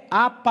é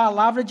a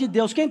palavra de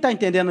Deus. Quem está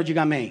entendendo,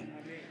 diga amém.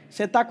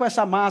 Você está com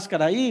essa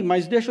máscara aí,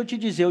 mas deixa eu te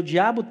dizer, o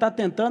diabo está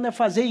tentando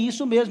fazer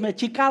isso mesmo,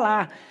 te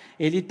calar.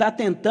 Ele está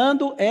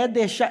tentando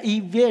deixar,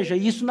 e veja,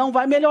 isso não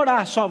vai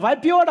melhorar, só vai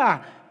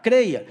piorar,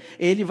 creia.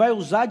 Ele vai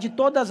usar de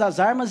todas as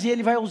armas, e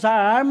ele vai usar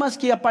armas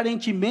que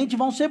aparentemente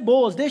vão ser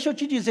boas. Deixa eu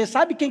te dizer,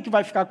 sabe quem que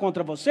vai ficar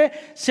contra você?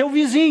 Seu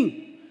vizinho.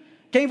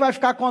 Quem vai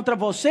ficar contra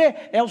você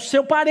é o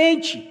seu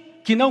parente,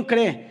 que não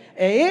crê.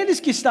 É eles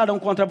que estarão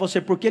contra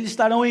você, porque eles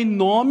estarão em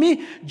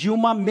nome de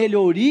uma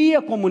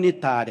melhoria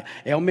comunitária.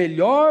 É o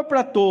melhor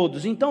para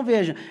todos. Então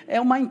veja,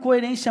 é uma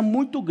incoerência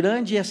muito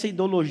grande essa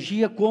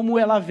ideologia, como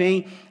ela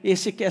vem.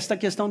 Essa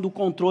questão do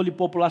controle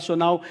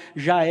populacional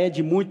já é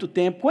de muito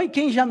tempo.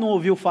 Quem já não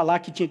ouviu falar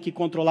que tinha que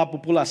controlar a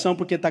população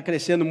porque está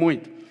crescendo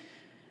muito?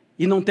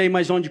 E não tem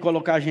mais onde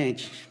colocar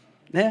gente,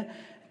 né?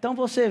 Então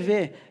você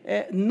vê,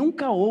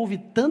 nunca houve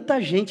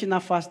tanta gente na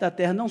face da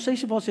terra. Não sei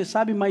se você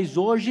sabe, mas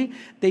hoje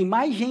tem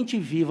mais gente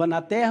viva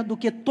na terra do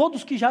que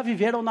todos que já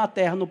viveram na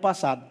terra no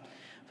passado.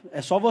 É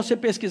só você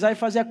pesquisar e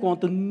fazer a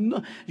conta.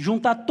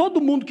 Juntar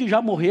todo mundo que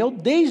já morreu,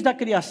 desde a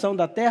criação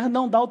da terra,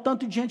 não dá o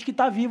tanto de gente que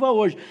está viva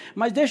hoje.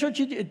 Mas deixa eu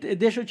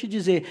te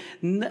dizer,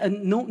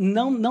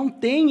 não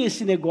tem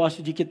esse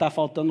negócio de que está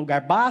faltando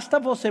lugar. Basta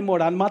você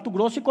morar no Mato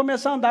Grosso e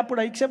começar a andar por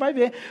aí que você vai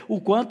ver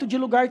o quanto de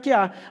lugar que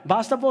há.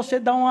 Basta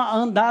você dar uma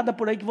andada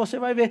por aí que você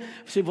vai ver.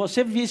 Se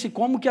você visse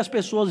como que as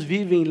pessoas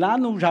vivem lá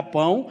no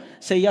Japão,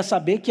 você ia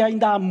saber que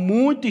ainda há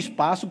muito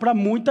espaço para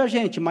muita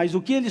gente. Mas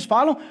o que eles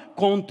falam?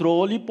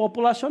 Controle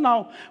populacional.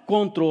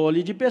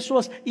 Controle de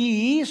pessoas,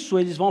 e isso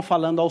eles vão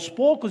falando aos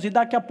poucos, e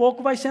daqui a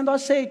pouco vai sendo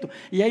aceito,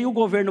 e aí o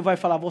governo vai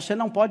falar, você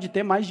não pode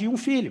ter mais de um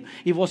filho,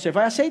 e você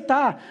vai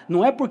aceitar,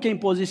 não é porque é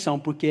imposição,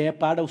 porque é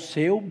para o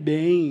seu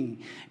bem,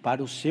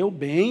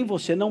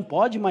 você não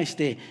pode mais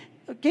ter.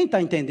 Quem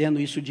está entendendo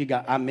isso,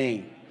 diga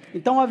amém.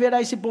 Então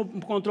haverá esse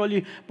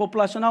controle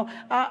populacional.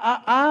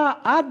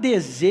 Há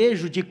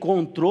desejo de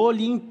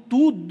controle em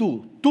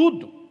tudo,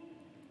 tudo.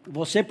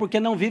 Você, porque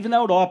não vive na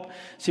Europa.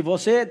 Se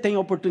você tem a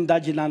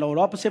oportunidade de ir lá na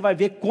Europa, você vai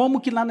ver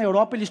como que lá na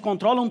Europa eles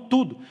controlam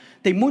tudo.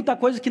 Tem muita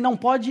coisa que não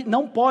pode.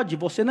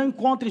 Você não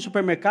encontra em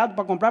supermercado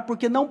para comprar,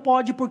 porque não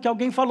pode, porque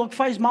alguém falou que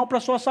faz mal para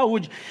a sua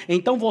saúde.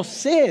 Então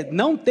você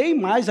não tem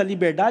mais a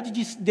liberdade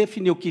de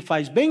definir o que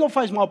faz bem ou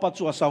faz mal para a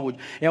sua saúde.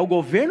 É o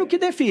governo que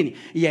define.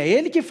 E é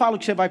ele que fala o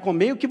que você vai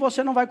comer e o que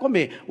você não vai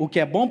comer. O que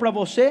é bom para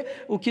você,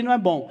 o que não é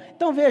bom.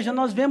 Então veja,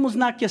 nós vemos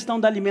na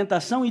questão da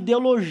alimentação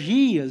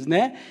ideologias,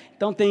 né?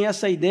 Então tem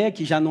essa ideia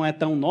que já não é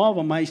tão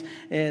nova, mas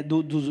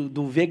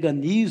do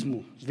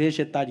veganismo,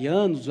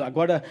 vegetarianos,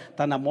 agora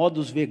está na moda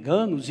os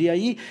veganos, e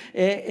aí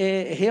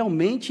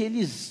realmente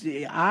eles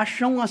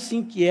acham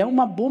assim que é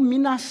uma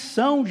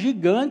abominação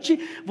gigante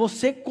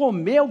você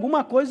comer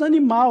alguma coisa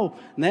animal,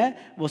 né?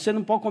 Você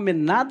não pode comer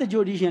nada de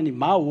origem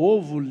animal,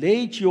 ovo,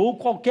 leite ou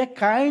qualquer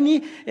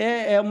carne,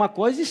 é uma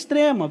coisa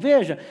extrema,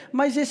 veja,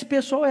 mas esse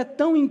pessoal é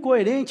tão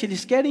incoerente,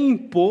 eles querem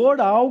impor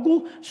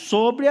algo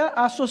sobre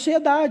a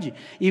sociedade,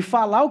 e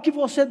falar o que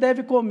você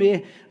deve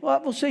comer.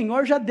 O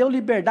Senhor já deu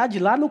liberdade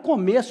lá no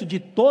começo, de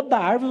toda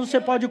árvore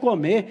você pode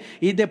comer,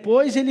 e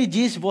depois ele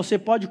disse, você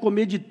pode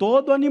comer de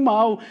todo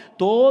animal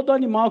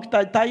que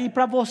está aí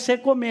para você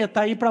comer,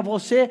 está aí para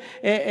você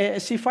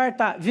se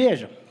fartar,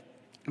 veja.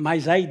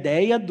 Mas a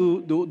ideia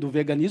do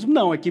veganismo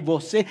não, é que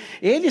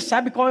ele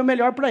sabe qual é o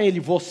melhor para ele,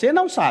 você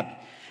não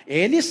sabe.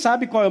 Ele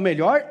sabe qual é o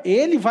melhor,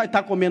 ele vai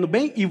estar comendo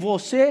bem, e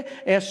você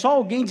é só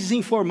alguém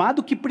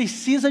desinformado que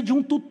precisa de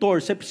um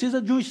tutor, você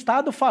precisa de um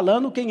Estado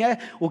falando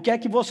o que é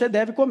que você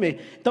deve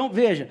comer. Então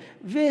veja,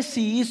 vê se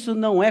isso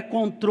não é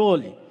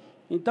controle.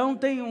 Então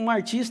tem um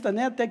artista,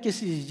 né, até que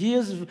esses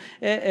dias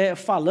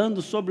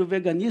falando sobre o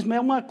veganismo, é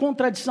uma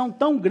contradição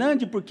tão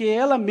grande, porque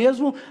ela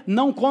mesmo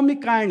não come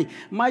carne,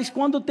 mas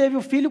quando teve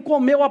o filho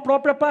comeu a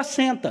própria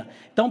placenta,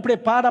 então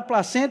prepara a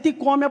placenta e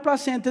come a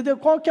placenta, entendeu?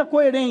 Qual que é a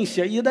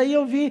coerência? E daí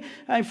eu vi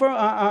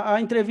a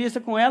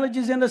entrevista com ela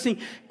dizendo assim,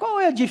 qual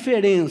é a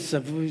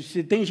diferença?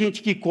 Se tem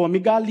gente que come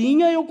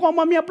galinha, eu como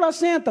a minha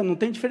placenta, não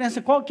tem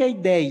diferença, qual que é a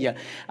ideia?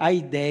 A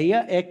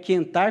ideia é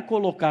tentar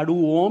colocar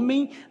o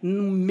homem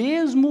no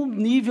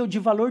mesmo nível de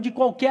valor de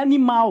qualquer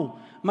animal,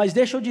 mas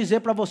deixa eu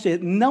dizer para você,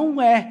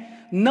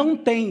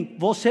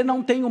 você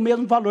não tem o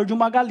mesmo valor de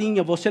uma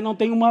galinha, você não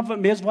tem o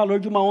mesmo valor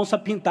de uma onça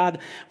pintada,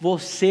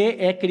 você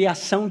é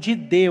criação de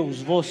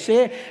Deus,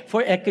 você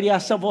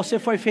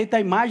foi feita à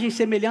imagem e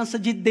semelhança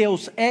de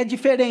Deus, é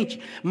diferente,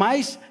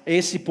 mas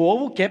esse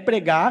povo quer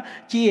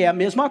pregar que é a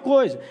mesma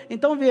coisa.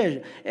 Então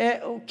veja,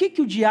 o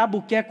que o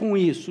diabo quer com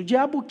isso? O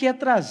diabo quer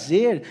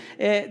trazer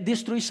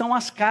destruição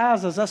às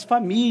casas, às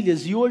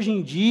famílias, e hoje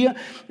em dia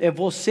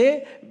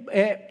você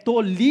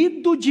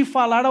tolhido de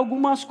falar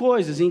algumas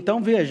coisas.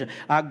 Então veja,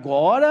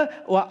 agora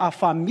a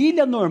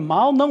família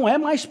normal não é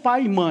mais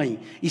pai e mãe,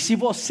 e se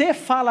você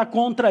fala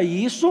contra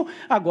isso,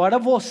 agora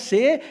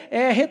você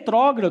é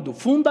retrógrado,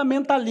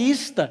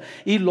 fundamentalista,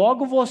 e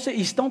logo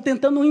estão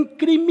tentando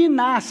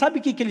incriminar. Sabe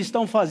o que eles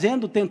estão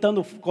fazendo?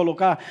 Tentando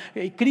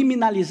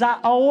criminalizar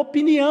a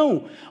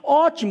opinião.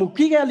 Ótimo, o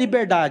que é a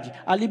liberdade?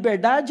 A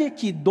liberdade é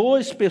que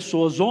duas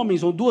pessoas,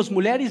 homens ou duas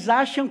mulheres,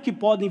 acham que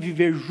podem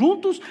viver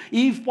juntos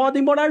e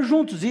podem morar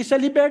juntos, isso é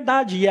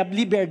liberdade, e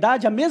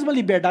a mesma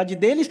liberdade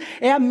deles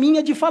é a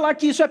minha de falar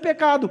que isso é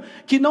pecado,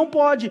 que não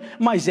pode,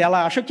 mas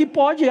ela acha que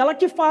pode, ela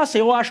que faça.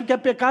 Eu acho que é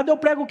pecado, eu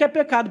prego que é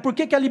pecado. Por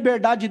que a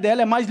liberdade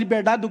dela é mais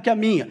liberdade do que a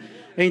minha?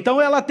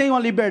 Então ela tem uma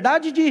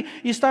liberdade de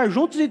estar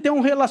juntos e ter um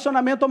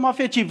relacionamento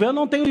homoafetivo. Eu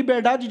não tenho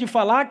liberdade de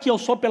falar que eu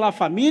sou pela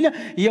família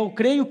e eu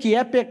creio que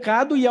é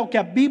pecado e é o que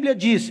a Bíblia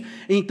diz.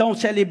 Então,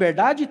 se é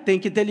liberdade, tem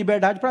que ter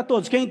liberdade para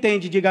todos. Quem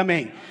entende, diga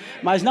amém.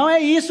 Mas não é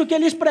isso que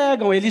eles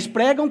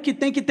pregam que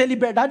tem que ter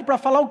liberdade para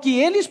falar o que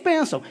eles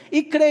pensam.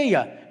 E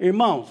creia,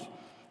 irmãos,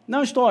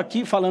 não estou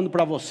aqui falando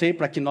para você,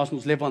 para que nós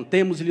nos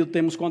levantemos e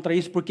lutemos contra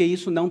isso, porque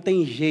isso não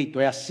tem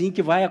jeito, é assim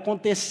que vai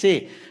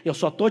acontecer. Eu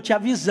só estou te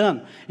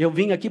avisando, eu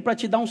vim aqui para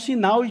te dar um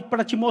sinal e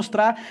para te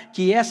mostrar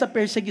que essa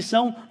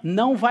perseguição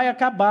não vai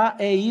acabar,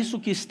 é isso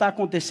que está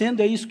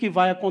acontecendo, é isso que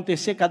vai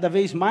acontecer cada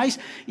vez mais.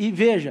 E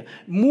veja,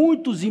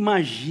 muitos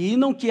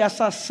imaginam que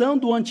essa ação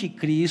do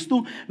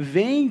anticristo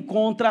vem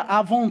contra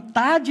a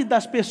vontade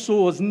das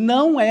pessoas,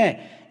 não é.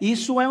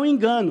 Isso é um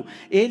engano.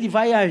 Ele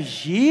vai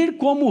agir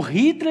como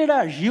Hitler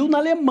agiu na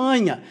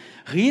Alemanha.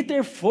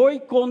 Hitler foi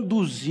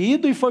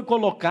conduzido e foi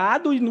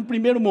colocado, e no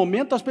primeiro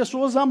momento as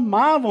pessoas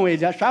amavam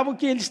ele, achavam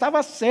que ele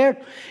estava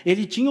certo,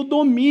 ele tinha o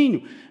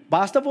domínio.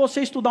 Basta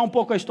você estudar um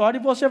pouco a história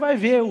e você vai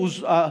ver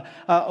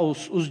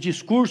os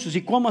discursos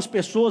e como as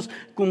pessoas,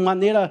 com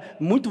maneira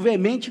muito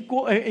veemente,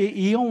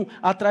 iam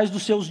atrás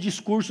dos seus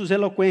discursos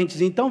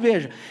eloquentes. Então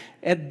veja,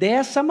 é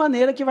dessa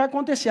maneira que vai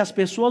acontecer, as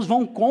pessoas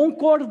vão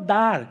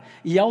concordar,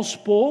 e aos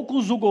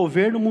poucos o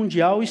governo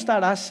mundial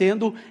estará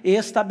sendo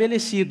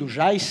estabelecido,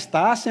 já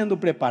está sendo sendo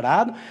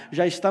preparado,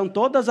 já estão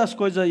todas as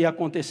coisas aí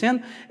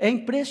acontecendo. É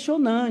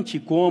impressionante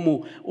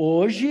como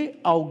hoje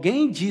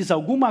alguém diz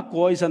alguma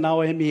coisa na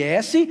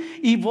OMS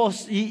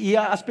e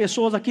as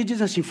pessoas aqui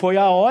dizem assim, foi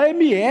a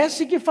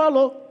OMS que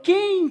falou.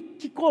 Quem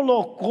que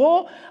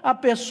colocou a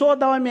pessoa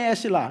da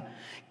OMS lá?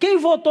 Quem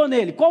votou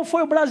nele? Qual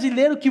foi o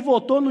brasileiro que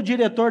votou no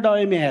diretor da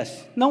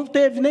OMS? Não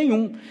teve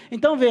nenhum.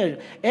 Então veja,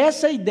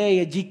 essa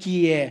ideia de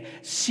que é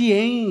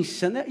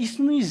ciência, né?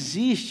 Isso não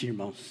existe,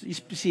 irmãos.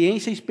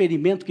 Ciência é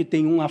experimento que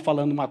tem um lá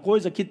falando uma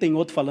coisa, aqui tem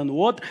outro falando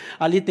outra,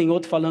 ali tem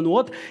outro falando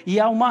outra, e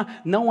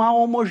não há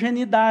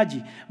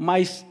homogeneidade.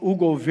 Mas o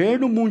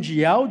governo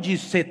mundial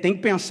diz, você tem que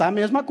pensar a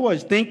mesma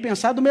coisa, tem que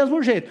pensar do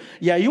mesmo jeito.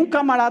 E aí um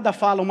camarada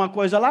fala uma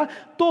coisa lá,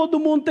 todo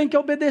mundo tem que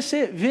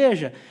obedecer.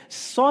 Veja,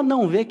 só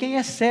não vê quem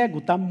é cego,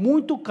 está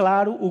muito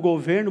claro, o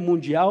governo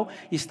mundial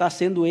está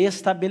sendo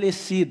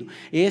estabelecido.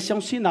 Esse é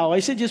um sinal.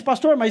 Aí você diz,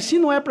 pastor, mas se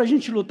não é para a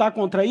gente lutar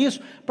contra isso,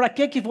 para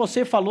que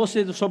você falou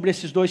sobre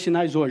esses dois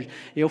sinais hoje?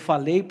 Eu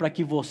falei para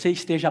que você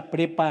esteja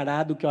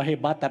preparado, que o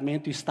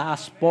arrebatamento está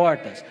às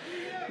portas.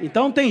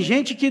 Então tem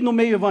gente que no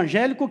meio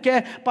evangélico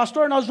quer,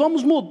 pastor, nós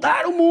vamos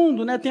mudar o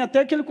mundo, né? Tem até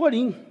aquele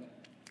corinho.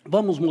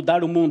 Vamos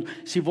mudar o mundo.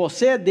 Se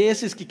você é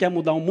desses que quer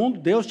mudar o mundo,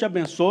 Deus te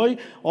abençoe,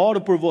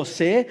 oro por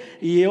você,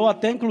 e eu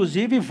até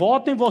inclusive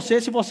voto em você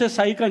se você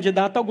sair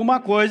candidato a alguma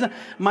coisa,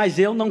 mas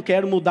eu não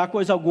quero mudar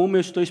coisa alguma, eu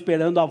estou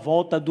esperando a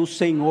volta do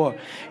Senhor.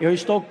 Eu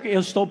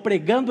estou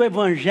pregando o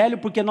evangelho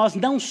porque nós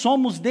não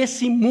somos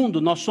desse mundo,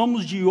 nós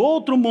somos de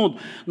outro mundo,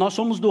 nós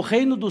somos do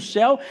reino do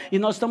céu e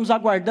nós estamos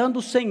aguardando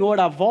o Senhor,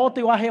 a volta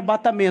e o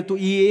arrebatamento,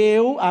 e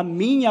a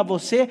mim e a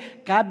você,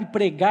 cabe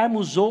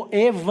pregarmos o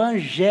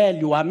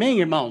evangelho, amém,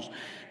 irmão?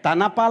 Está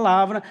na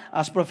palavra,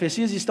 as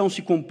profecias estão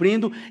se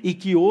cumprindo, e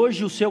que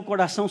hoje o seu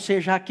coração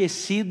seja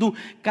aquecido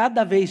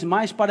cada vez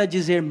mais para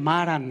dizer,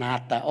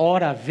 Maranata,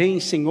 ora vem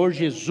Senhor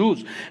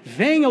Jesus,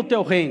 venha o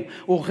teu reino.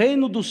 O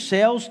reino dos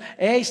céus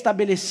é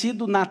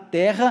estabelecido na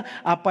terra,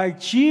 a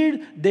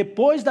partir,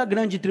 depois da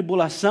grande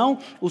tribulação,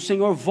 o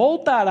Senhor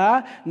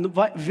voltará,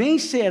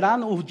 vencerá,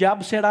 o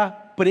diabo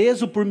será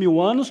preso por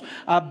 1000 anos,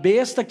 a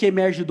besta que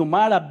emerge do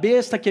mar, a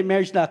besta que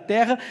emerge da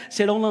terra,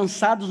 serão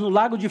lançados no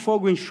lago de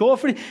fogo e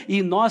enxofre,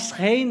 e nós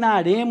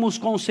reinaremos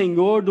com o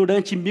Senhor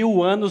durante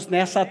 1000 anos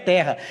nessa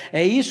terra.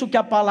 É isso que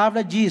a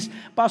palavra diz.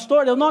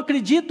 Pastor, eu não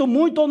acredito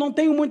muito ou não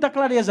tenho muita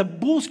clareza.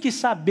 Busque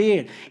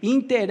saber,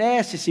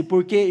 interesse-se,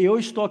 porque eu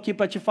estou aqui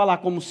para te falar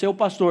como seu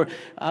pastor.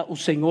 O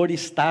Senhor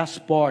está às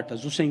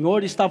portas, o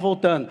Senhor está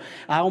voltando.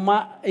 Há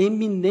uma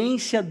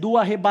iminência do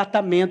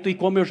arrebatamento, e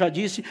como eu já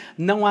disse,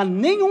 não há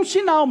nenhum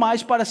sinal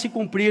mais para se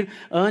cumprir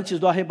antes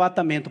do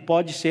arrebatamento,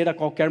 pode ser a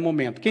qualquer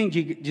momento. Quem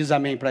diz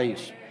amém para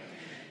isso?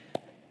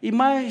 E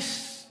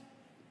mais,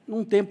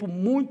 num tempo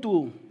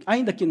muito,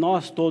 ainda que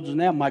nós todos,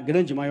 né, uma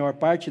grande maior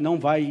parte, não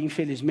vai,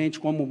 infelizmente,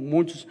 como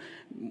muitos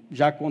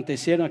já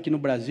aconteceram aqui no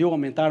Brasil,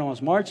 aumentaram as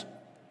mortes,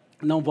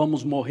 não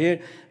vamos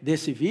morrer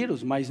desse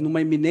vírus, mas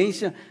numa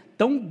iminência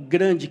tão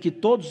grande que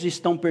todos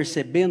estão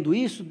percebendo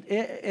isso,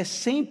 é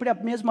sempre a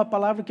mesma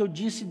palavra que eu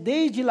disse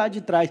desde lá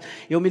de trás.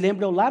 Eu me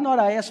lembro lá no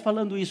Araés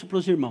falando isso para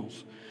os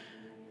irmãos.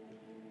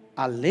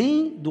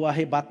 Além do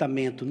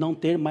arrebatamento não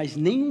ter mais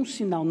nenhum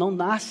sinal, não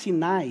há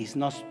sinais,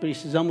 nós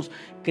precisamos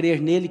crer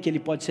nele que ele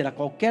pode ser a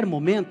qualquer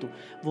momento.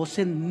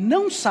 Você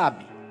não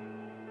sabe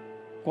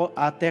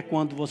até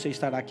quando você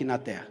estará aqui na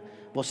terra.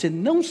 Você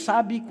não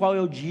sabe qual é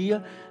o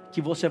dia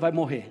que você vai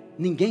morrer.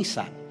 Ninguém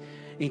sabe.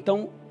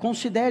 Então,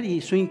 considere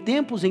isso. Em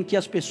tempos em que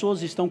as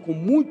pessoas estão com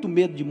muito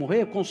medo de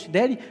morrer,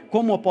 considere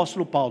como o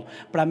apóstolo Paulo.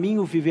 Para mim,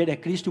 o viver é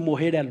Cristo e o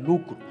morrer é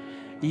lucro.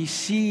 E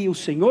se o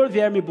Senhor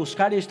vier me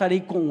buscar, eu estarei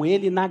com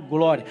Ele na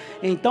glória.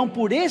 Então,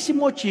 por esse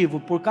motivo,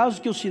 por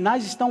causa que os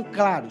sinais estão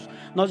claros,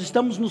 nós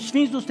estamos nos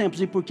fins dos tempos,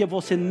 e porque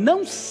você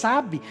não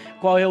sabe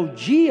qual é o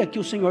dia que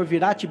o Senhor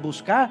virá te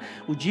buscar,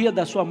 o dia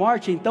da sua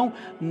morte, então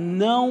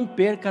não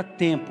perca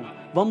tempo.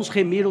 Vamos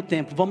remir o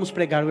tempo, vamos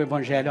pregar o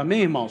evangelho,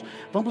 amém, irmãos?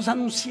 Vamos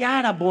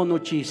anunciar a boa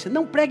notícia.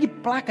 Não pregue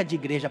placa de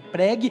igreja,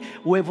 pregue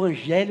o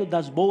evangelho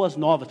das boas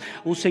novas.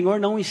 O Senhor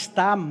não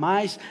está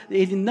mais,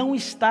 Ele não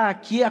está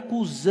aqui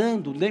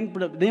acusando.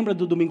 Lembra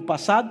do domingo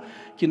passado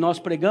que nós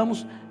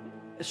pregamos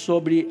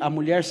sobre a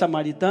mulher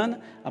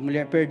samaritana,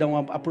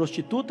 a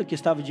prostituta que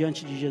estava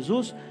diante de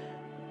Jesus?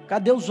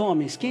 Cadê os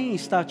homens? Quem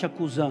está te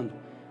acusando?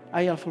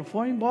 Aí ela falou,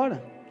 foram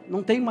embora,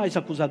 não tem mais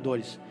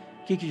acusadores.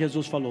 O que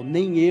Jesus falou?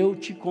 Nem eu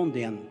te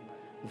condeno,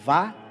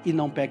 vá e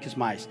não peques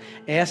mais.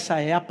 Essa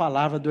é a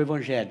palavra do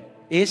evangelho.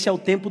 Esse é o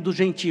tempo dos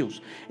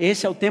gentios,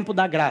 esse é o tempo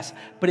da graça.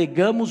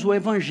 Pregamos o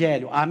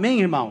evangelho,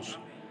 amém, irmãos?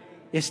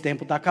 Esse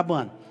tempo está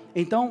acabando.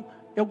 Então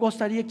eu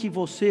gostaria que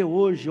você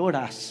hoje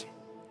orasse,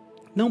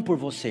 não por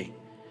você,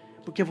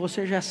 porque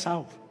você já é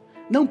salvo.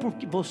 Não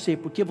porque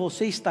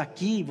você está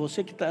aqui,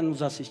 você que está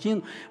nos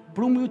assistindo,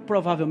 muito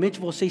provavelmente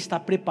você está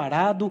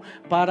preparado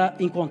para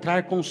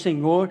encontrar com o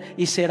Senhor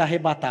e ser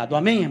arrebatado.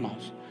 Amém,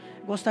 irmãos?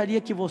 Gostaria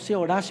que você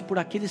orasse por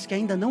aqueles que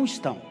ainda não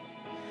estão.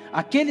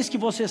 aqueles que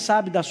você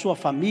sabe da sua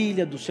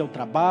família, do seu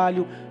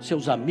trabalho,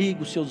 seus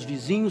amigos, seus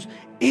vizinhos,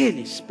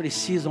 eles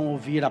precisam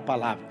ouvir a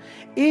palavra,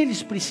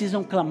 eles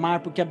precisam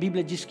clamar, porque a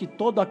Bíblia diz que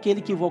todo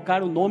aquele que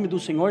invocar o nome do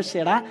Senhor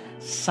será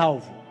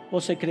salvo.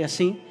 Você crê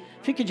assim?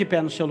 Fique de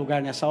pé no seu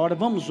lugar nessa hora,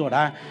 vamos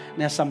orar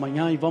nessa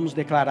manhã e vamos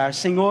declarar: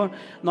 Senhor,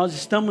 nós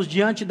estamos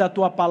diante da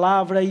Tua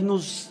palavra e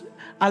nos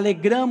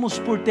alegramos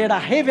por ter a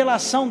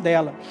revelação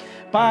dela.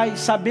 Pai,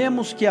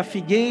 sabemos que a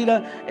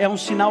figueira é um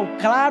sinal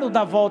claro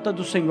da volta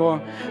do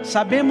Senhor.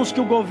 Sabemos que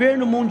o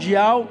governo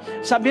mundial,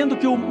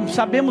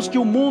 sabemos que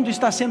o mundo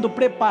está sendo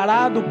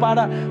preparado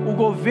para o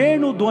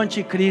governo do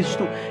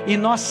anticristo. E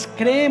nós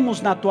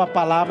cremos na Tua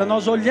palavra,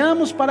 nós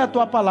olhamos para a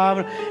Tua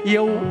palavra. E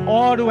eu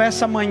oro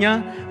essa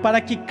manhã para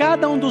que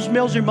cada um dos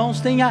meus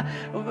irmãos tenha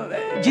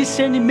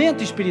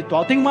discernimento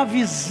espiritual, tenha uma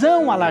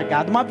visão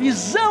alargada, uma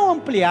visão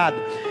ampliada.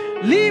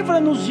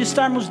 Livra-nos de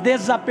estarmos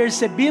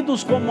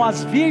desapercebidos como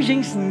as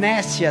virgens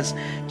nécias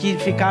que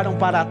ficaram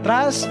para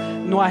trás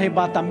no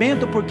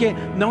arrebatamento porque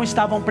não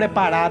estavam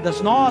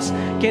preparadas. Nós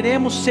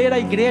queremos ser a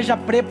igreja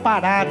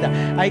preparada,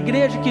 a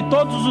igreja que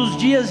todos os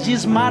dias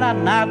diz: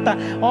 Maranata,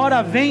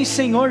 ora vem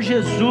Senhor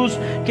Jesus.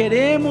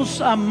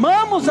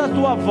 Amamos a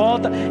Tua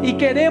volta e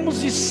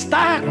queremos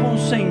estar com o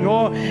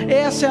Senhor.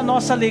 Essa é a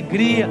nossa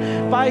alegria,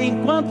 Pai.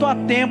 Enquanto há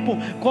tempo,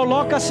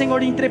 coloca,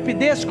 Senhor,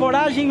 intrepidez,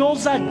 coragem e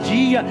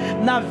ousadia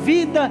na vida,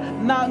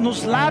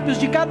 nos lábios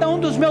de cada um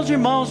dos meus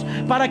irmãos,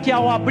 para que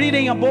ao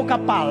abrirem a boca a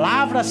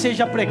palavra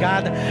seja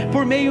pregada,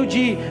 por meio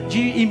de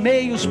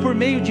e-mails, por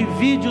meio de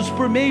vídeos,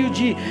 por meio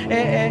de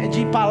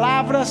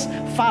palavras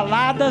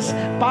faladas.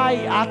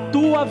 Pai, a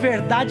Tua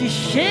verdade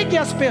chegue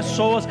às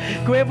pessoas,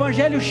 que o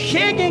Evangelho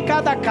chegue em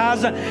cada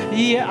casa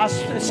e,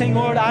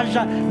 Senhor,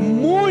 haja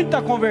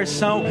muita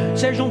conversão,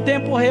 seja um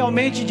tempo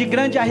realmente de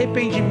grande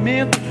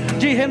arrependimento,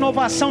 de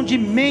renovação de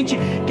mente,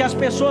 que as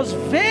pessoas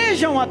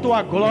vejam a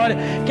Tua glória,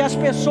 que as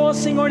pessoas,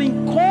 Senhor,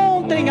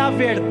 encontrem a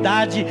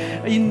verdade.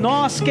 E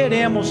nós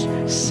queremos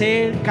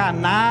ser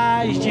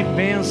canais de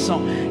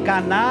bênção,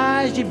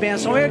 canais de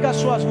bênção. Erga as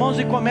suas mãos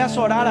e comece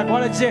a orar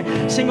agora, a dizer: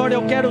 Senhor,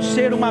 eu quero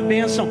ser uma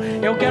bênção,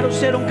 eu quero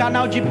ser um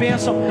canal de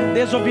bênção,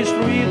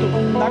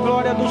 desobstruído da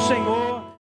glória do Senhor.